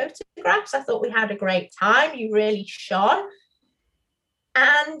those photographs? I thought we had a great time. You really shone.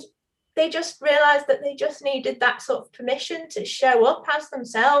 And they just realized that they just needed that sort of permission to show up as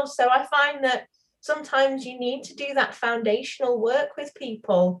themselves. So I find that sometimes you need to do that foundational work with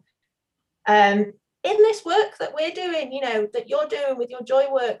people. In this work that we're doing, you know, that you're doing with your joy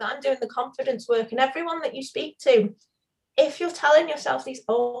work, that I'm doing the confidence work, and everyone that you speak to, if you're telling yourself these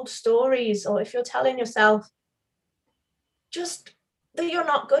old stories, or if you're telling yourself just that you're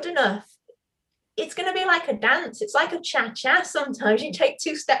not good enough, it's going to be like a dance. It's like a cha-cha. Sometimes you take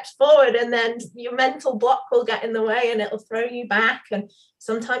 2 steps forward and then your mental block will get in the way and it'll throw you back, and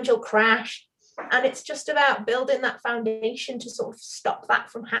sometimes you'll crash. And it's just about building that foundation to sort of stop that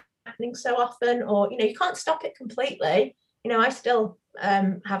from happening so often. Or, you know, you can't stop it completely. You know, I still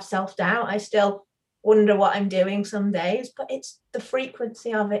have self-doubt. I still wonder what I'm doing some days, but it's the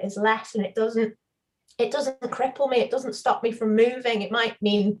frequency of it is less, and it doesn't cripple me. It doesn't stop me from moving. It might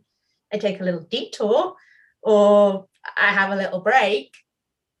mean I take a little detour or I have a little break,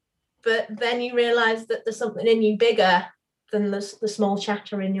 but then you realize that there's something in you bigger than the small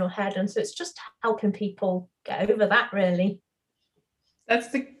chatter in your head. And so it's just helping people get over that, really.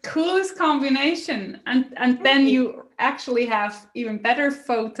 That's the coolest combination. And then you actually have even better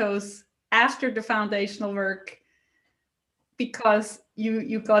photos after the foundational work, because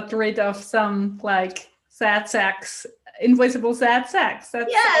you got rid of some like sad sacks, invisible sad sacks.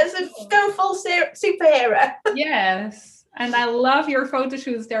 Yes, so go full superhero. Yes. And I love your photo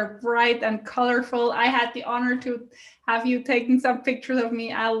shoots. They're bright and colorful. I had the honor to have you taking some pictures of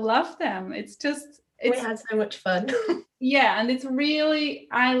me. I love them. We had so much fun. Yeah, and it's really,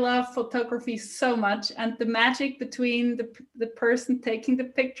 I love photography so much, and the magic between the person taking the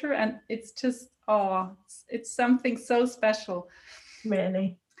picture, and it's just, it's something so special.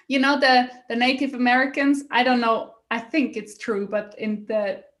 Really. You know, the Native Americans, I don't know, I think it's true, but in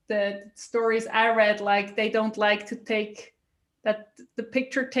the stories I read, like, they don't like to take that the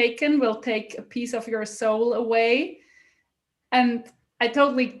picture taken will take a piece of your soul away. And I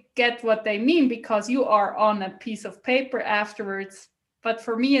totally get what they mean, because you are on a piece of paper afterwards. But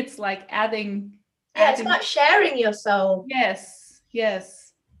for me, it's like adding. It's about sharing your soul. Yes. Yeah,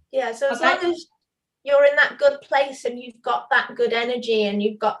 so as long as you're in that good place and you've got that good energy and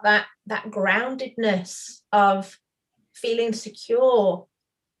you've got that groundedness of feeling secure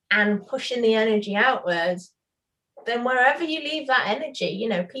and pushing the energy outwards, then wherever you leave that energy,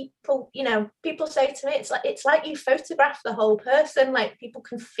 people say to me, it's like you photograph the whole person. Like, people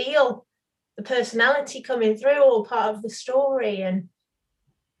can feel the personality coming through, all part of the story. And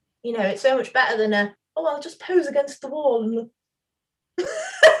it's so much better than I'll just pose against the wall and look.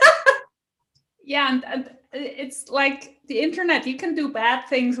 Yeah, and it's like the internet. You can do bad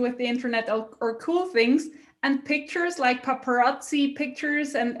things with the internet, or cool things, and pictures like paparazzi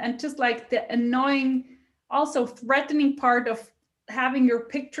pictures, and just like the annoying, also threatening part of having your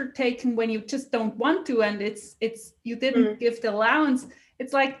picture taken when you just don't want to, and it's you didn't give the allowance.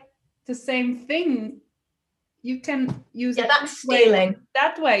 It's like the same thing. You can use it that's stealing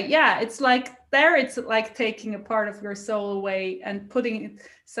that way. Yeah, it's like it's like taking a part of your soul away and putting it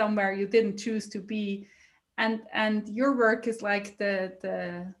somewhere you didn't choose to be. And your work is like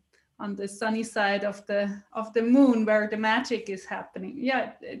the on the sunny side of the moon, where the magic is happening.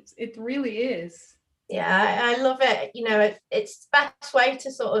 Yeah, it really is. Yeah, I love it. It's the best way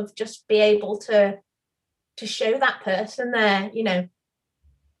to sort of just be able to show that person there,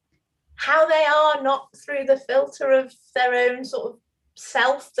 how they are, not through the filter of their own sort of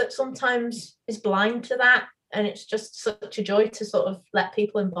self that sometimes is blind to that. And it's just such a joy to sort of let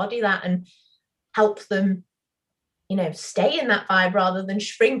people embody that and help them, stay in that vibe rather than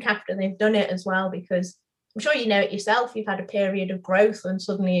shrink after they've done it as well. Because I'm sure you know it yourself, you've had a period of growth and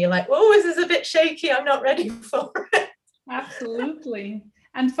suddenly you're like, oh, this is a bit shaky, I'm not ready for it. Absolutely.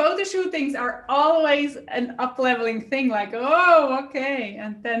 And photo shootings are always an up-leveling thing, like, oh, okay.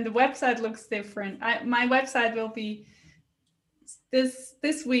 And then the website looks different. My website will be,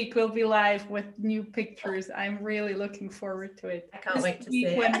 this week will be live with new pictures. I'm really looking forward to it. I can't wait to see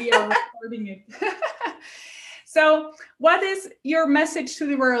it. When we are recording it. So what is your message to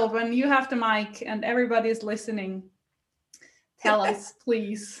the world when you have the mic and everybody is listening? Tell us,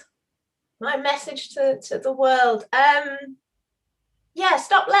 please. My message to the world.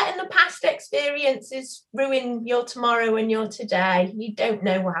 Stop letting the past experiences ruin your tomorrow and your today. You don't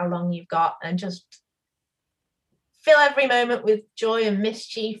know how long you've got, and just fill every moment with joy and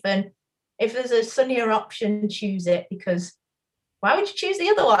mischief. And if there's a sunnier option, choose it, because why would you choose the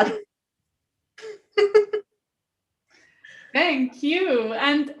other one? Thank you.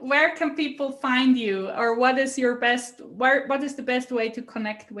 And where can people find you, or what is the best way to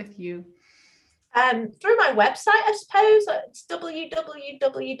connect with you? Through my website, I suppose. It's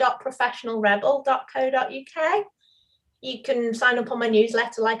www.professionalrebel.co.uk. You can sign up on my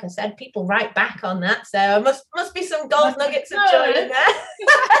newsletter. Like I said, people write back on that, so must be some gold nuggets of joy in there.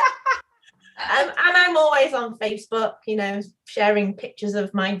 And I'm always on Facebook, sharing pictures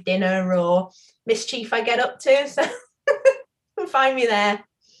of my dinner or mischief I get up to, so you can find me there.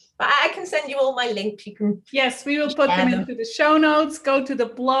 But I can send you all my links. You can. Yes, we will put them into the show notes. Go to the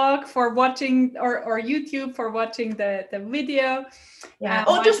blog for watching, or YouTube for watching the video. Yeah,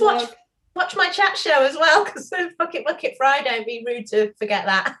 or just watch my chat show as well, because Bucket Friday, it'd be rude to forget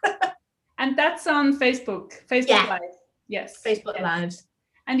that. And that's on Facebook. Live. Yes. Facebook Lives.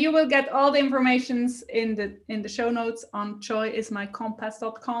 And you will get all the informations in the show notes on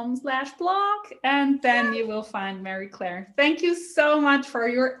joyismycompass.com/blog. And then you will find Mary Claire. Thank you so much for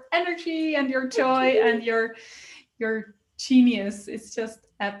your energy and your joy and your genius. It's just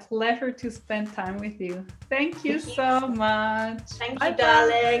a pleasure to spend time with you. Thank you so much. Thank you,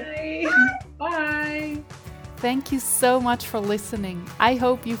 darling. Bye. Thank you so much for listening. I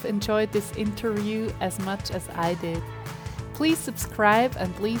hope you've enjoyed this interview as much as I did. Please subscribe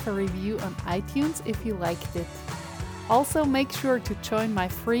and leave a review on iTunes if you liked it. Also, make sure to join my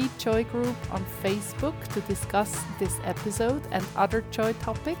free Joy group on Facebook to discuss this episode and other Joy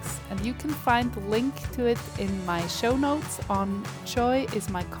topics, and you can find the link to it in my show notes on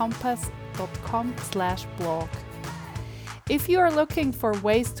joyismycompass.com/blog. If you are looking for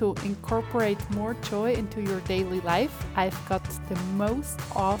ways to incorporate more joy into your daily life, I've got the most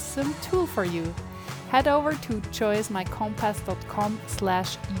awesome tool for you. Head over to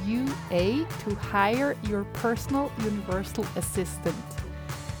joyismycompass.com/UA to hire your personal universal assistant.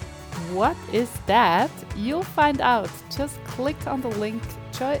 What is that? You'll find out. Just click on the link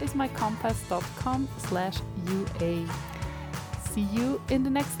joyismycompass.com/UA. See you in the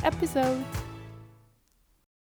next episode.